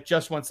movie that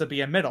just wants to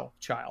be a middle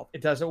child.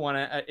 It doesn't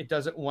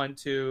want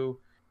to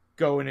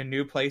go into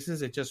new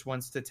places. It just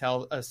wants to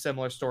tell a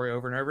similar story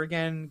over and over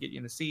again, get you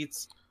in the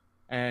seats,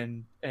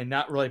 and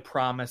not really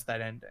promise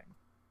that ending.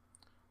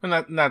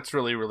 And that's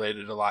really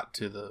related a lot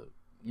to the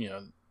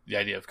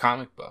idea of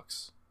comic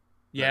books.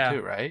 Yeah.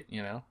 Too, right?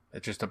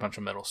 It's just a bunch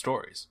of middle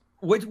stories.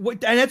 What and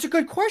that's a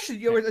good question.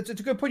 It's a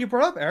good point you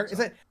brought up, Eric.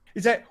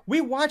 Is that we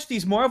watch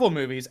these Marvel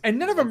movies and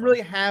none of them really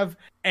have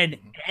an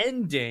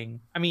ending.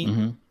 I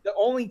mean, the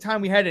only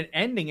time we had an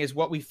ending is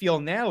what we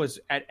feel now is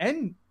at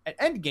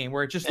Endgame,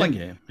 where it's just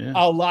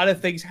a lot of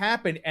things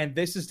happened, and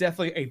this is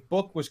definitely a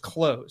book was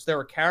closed. There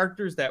were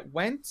characters that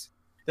went,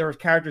 there were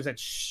characters that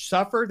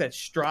suffered, that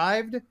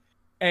strived,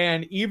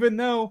 And even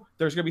though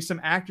there's going to be some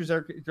actors that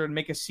are going to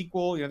make a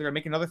sequel, they're going to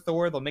make another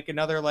Thor, they'll make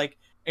another like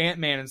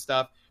Ant-Man and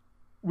stuff.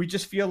 We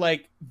just feel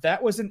like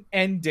that was an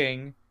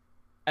ending,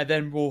 and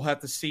then we'll have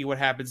to see what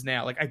happens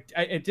now. Like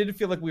I didn't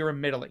feel like we were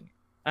middling.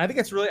 And I think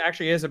it's really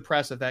actually is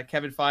impressive that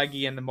Kevin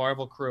Feige and the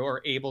Marvel crew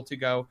are able to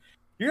go,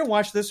 you're going to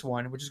watch this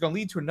one, which is going to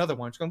lead to another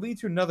one. It's going to lead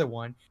to another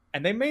one.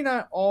 And they may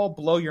not all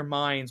blow your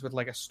minds with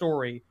like a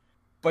story,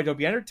 but you'll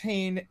be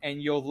entertained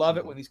and you'll love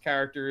it when these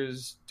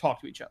characters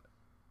talk to each other.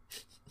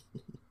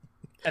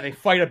 And they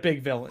fight a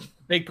big villain,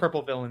 big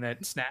purple villain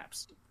that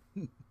snaps.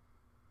 Look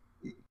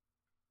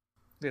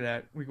at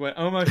that. We went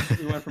from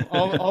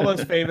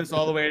almost famous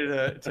all the way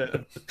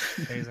to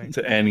amazing.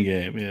 To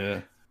Endgame, yeah.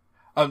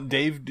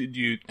 Dave, do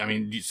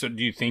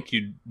you think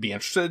you'd be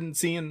interested in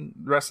seeing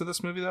the rest of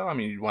this movie though? I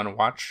mean, you'd want to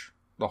watch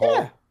the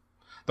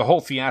whole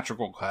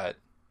theatrical cut.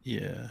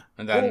 Yeah.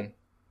 And then,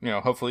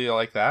 hopefully you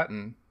like that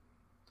and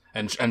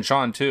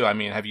Sean too. I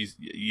mean, have you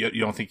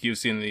don't think you've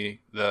seen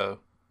the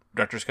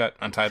director's cut,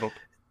 untitled?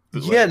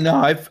 Yeah, no,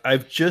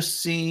 I've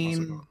just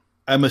seen.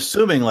 I'm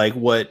assuming like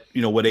what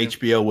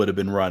HBO would have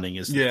been running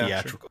is the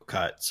theatrical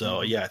cut.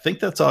 So I think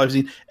that's all I've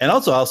seen. And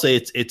also, I'll say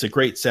it's a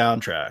great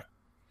soundtrack,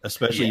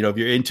 especially if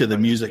you're into the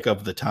music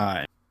of the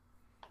time.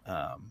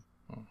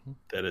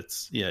 That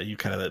it's you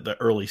kind of the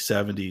early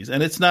 '70s,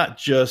 and it's not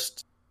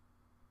just.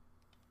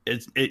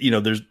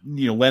 There's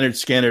Leonard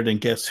Skinner and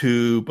Guess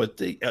Who,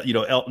 but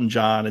Elton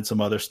John and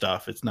some other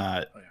stuff. It's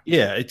not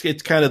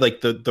it's kind of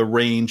like the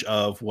range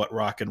of what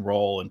rock and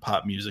roll and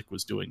pop music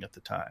was doing at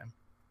the time.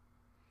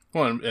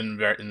 Well, in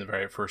the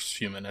very first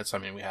few minutes, I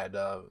mean, we had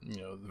the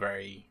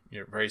very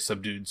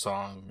subdued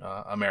song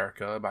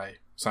 "America" by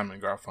Simon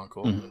and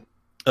Garfunkel. Mm-hmm.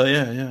 Oh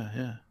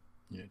yeah.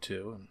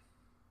 Too,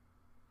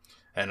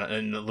 and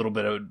a little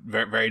bit of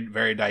very, very,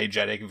 very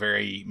diegetic,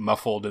 very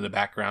muffled in the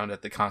background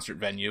at the concert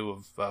venue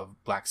of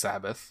Black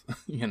Sabbath.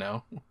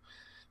 The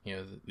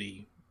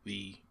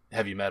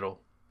heavy metal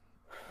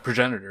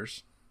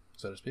progenitors,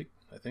 so to speak.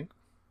 I think.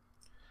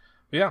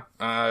 But yeah,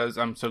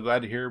 I'm so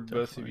glad to hear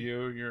both of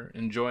you. You're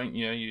enjoying.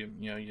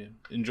 You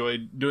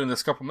enjoyed doing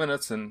this couple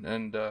minutes,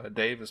 and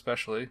Dave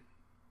especially.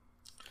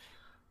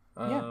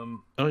 Oh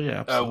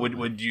yeah. Absolutely.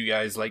 Would you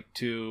guys like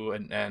to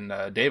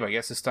and Dave? I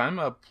guess this time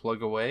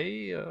plug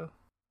away.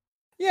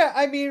 Yeah,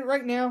 I mean,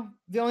 right now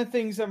the only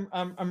things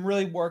I'm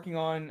really working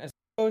on as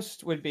a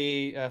host would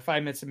be 5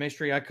 Minutes of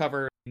Mystery. I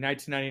cover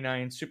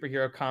 1999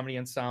 superhero comedy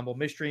ensemble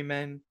Mystery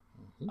Men,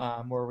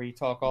 where we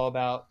talk all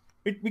about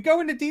we go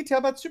into detail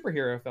about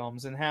superhero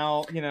films and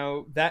how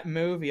that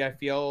movie I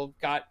feel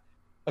got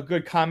a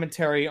good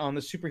commentary on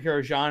the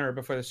superhero genre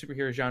before the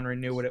superhero genre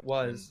knew what it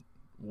was.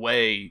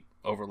 Way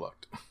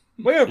overlooked.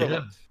 Way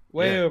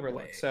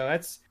overlooked. So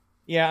that's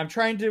I'm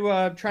trying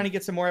to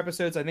get some more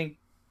episodes. I think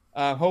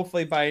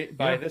hopefully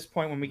by this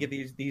point when we get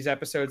these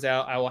episodes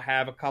out, I will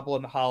have a couple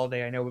in the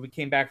holiday. I know when we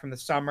came back from the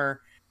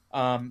summer,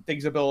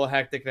 things will be a little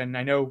hectic. Then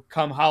I know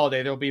come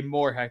holiday there'll be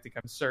more hectic.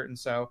 I'm certain.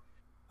 So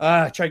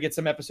try to get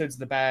some episodes in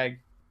the bag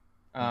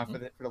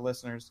for the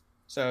listeners.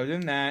 So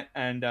doing that,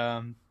 and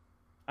I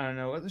don't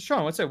know,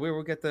 Sean, what's up? We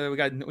got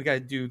to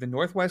do the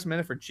Northwest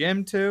Minute for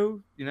Jim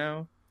too.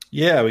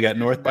 Yeah, we got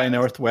North by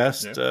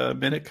Northwest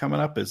Minute coming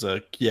up as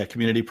a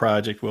community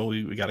project. Well,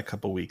 we got a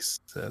couple weeks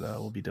that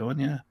we'll be doing.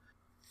 Yeah,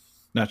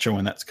 not sure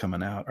when that's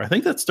coming out. I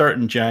think that's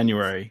starting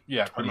January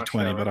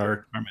 2020. But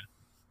our minute.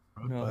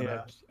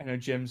 I know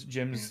Jim's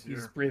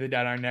he's breathing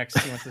down our necks.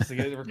 He wants us to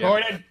get it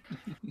recorded.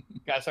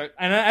 Gotta start.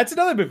 And that's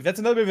another movie. That's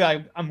another movie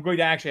I'm going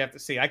to actually have to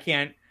see. I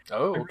can't.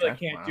 Oh, I really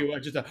can't do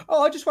it.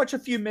 I'll just watch a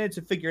few minutes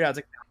and figure it out. It's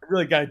like I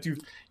really got to do.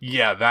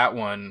 Yeah, that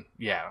one.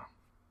 Yeah.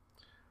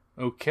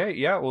 Okay,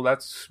 yeah, well,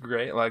 that's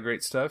great. A lot of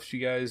great stuff you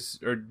guys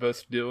are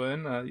both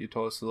doing. You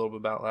told us a little bit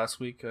about last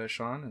week,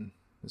 Sean, and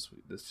this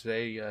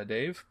today,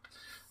 Dave.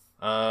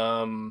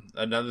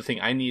 Another thing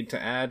I need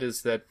to add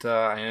is that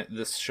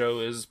this show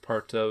is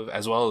part of,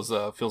 as well as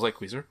Feels Like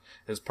Weezer,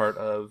 is part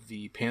of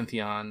the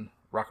Pantheon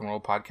Rock and Roll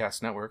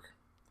Podcast Network.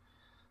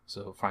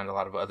 So find a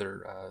lot of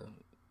other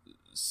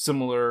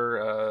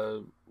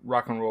similar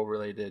rock and roll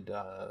related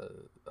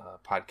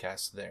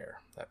podcasts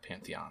there at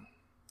Pantheon.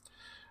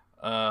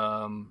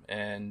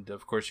 And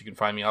of course you can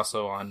find me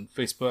also on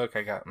Facebook.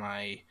 I got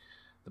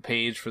the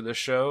page for this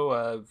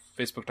show,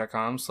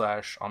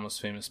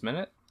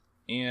 facebook.com/almostfamousminute,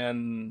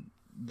 and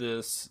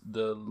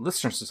the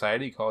listener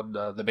society called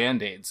the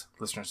Band-Aids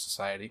Listener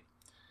Society,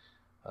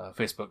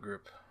 Facebook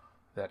group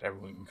that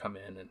everyone can come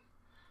in and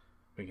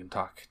we can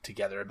talk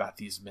together about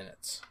these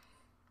minutes.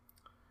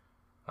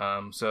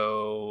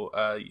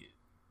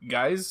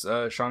 Guys,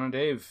 Sean and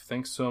Dave,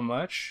 thanks so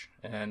much,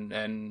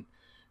 and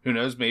who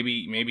knows,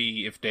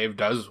 maybe if Dave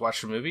does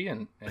watch the movie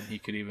and he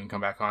could even come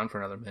back on for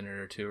another minute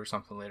or two or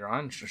something later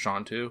on.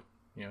 Sean too,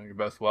 you're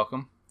both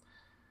welcome.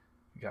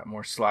 We got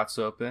more slots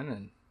open,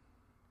 and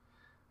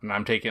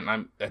I'm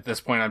at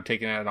this point I'm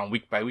taking it on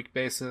week by week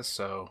basis,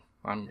 so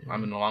I'm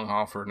in the long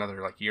haul for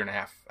another like year and a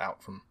half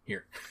out from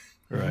here.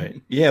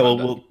 Right. Yeah.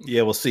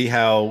 We'll see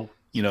how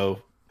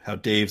how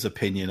Dave's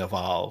opinion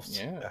evolves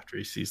after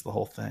he sees the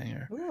whole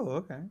thing. Oh,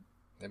 okay.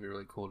 That'd be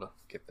really cool to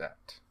get that.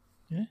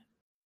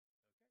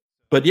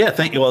 But yeah,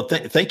 thank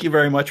you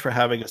very much for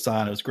having us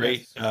on. It was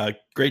great,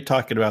 great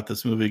talking about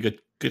this movie.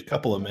 Good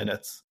couple of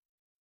minutes.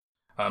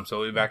 So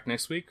we'll be back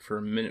next week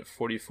for minute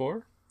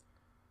 44.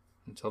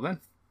 Until then,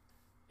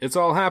 it's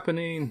all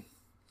happening.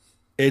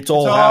 It's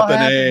all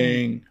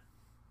happening.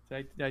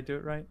 Did I do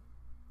it right?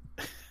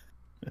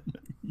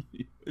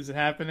 Is it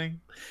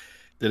happening?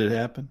 Did it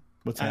happen?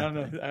 What's happening?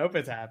 I don't know. I hope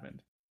it's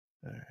happened.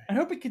 All right. I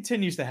hope it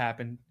continues to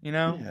happen. You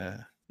know? Yeah.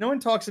 No one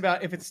talks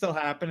about if it's still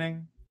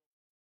happening.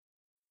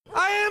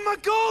 I am a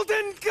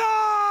golden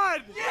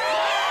god!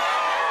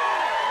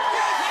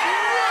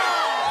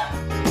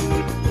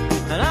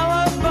 And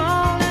I was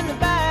born in the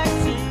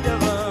backseat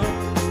of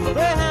a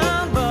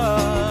Greyhound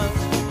bus,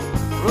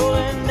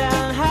 rolling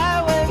down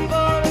Highway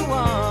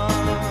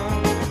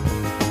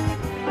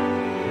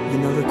 41. You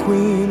know the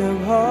Queen of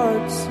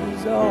Hearts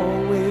is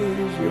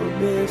always your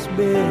best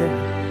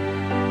bet.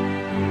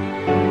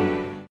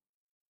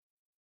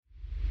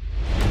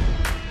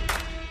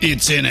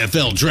 It's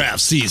NFL draft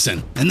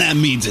season, and that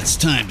means it's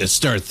time to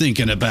start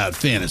thinking about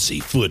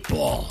fantasy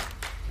football.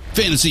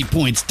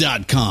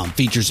 FantasyPoints.com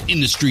features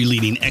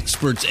industry-leading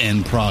experts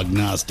and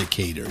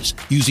prognosticators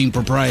using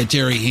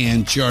proprietary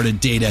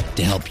hand-charted data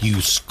to help you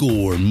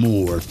score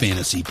more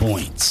fantasy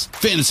points.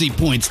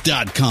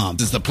 FantasyPoints.com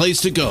is the place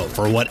to go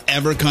for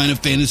whatever kind of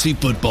fantasy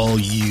football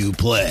you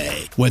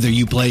play. Whether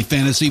you play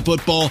fantasy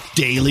football,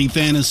 daily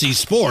fantasy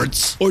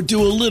sports, or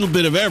do a little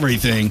bit of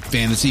everything,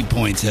 Fantasy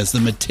Points has the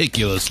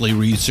meticulously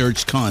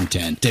researched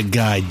content to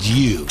guide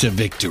you to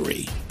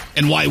victory.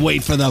 And why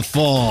wait for the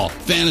fall?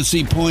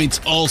 Fantasy Points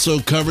also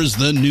covers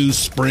the new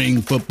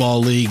spring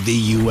football league,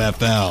 the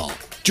UFL.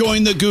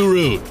 Join the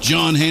guru,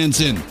 John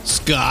Hansen,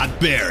 Scott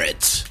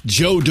Barrett,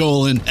 Joe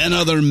Dolan, and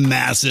other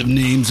massive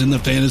names in the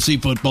fantasy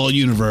football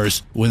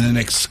universe with an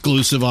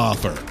exclusive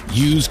offer.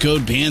 Use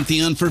code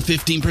Pantheon for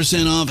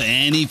 15% off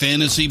any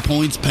Fantasy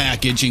Points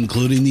package,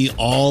 including the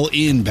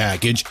all-in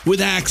package,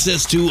 with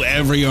access to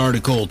every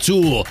article,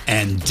 tool,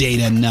 and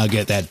data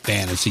nugget that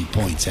Fantasy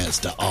Points has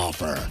to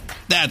offer.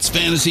 That's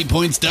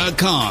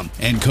FantasyPoints.com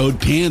and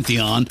code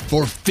Pantheon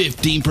for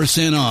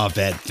 15% off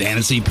at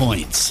Fantasy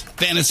Points.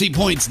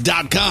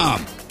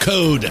 FantasyPoints.com,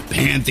 code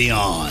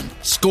Pantheon.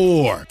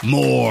 Score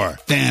more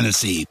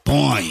fantasy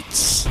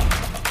points.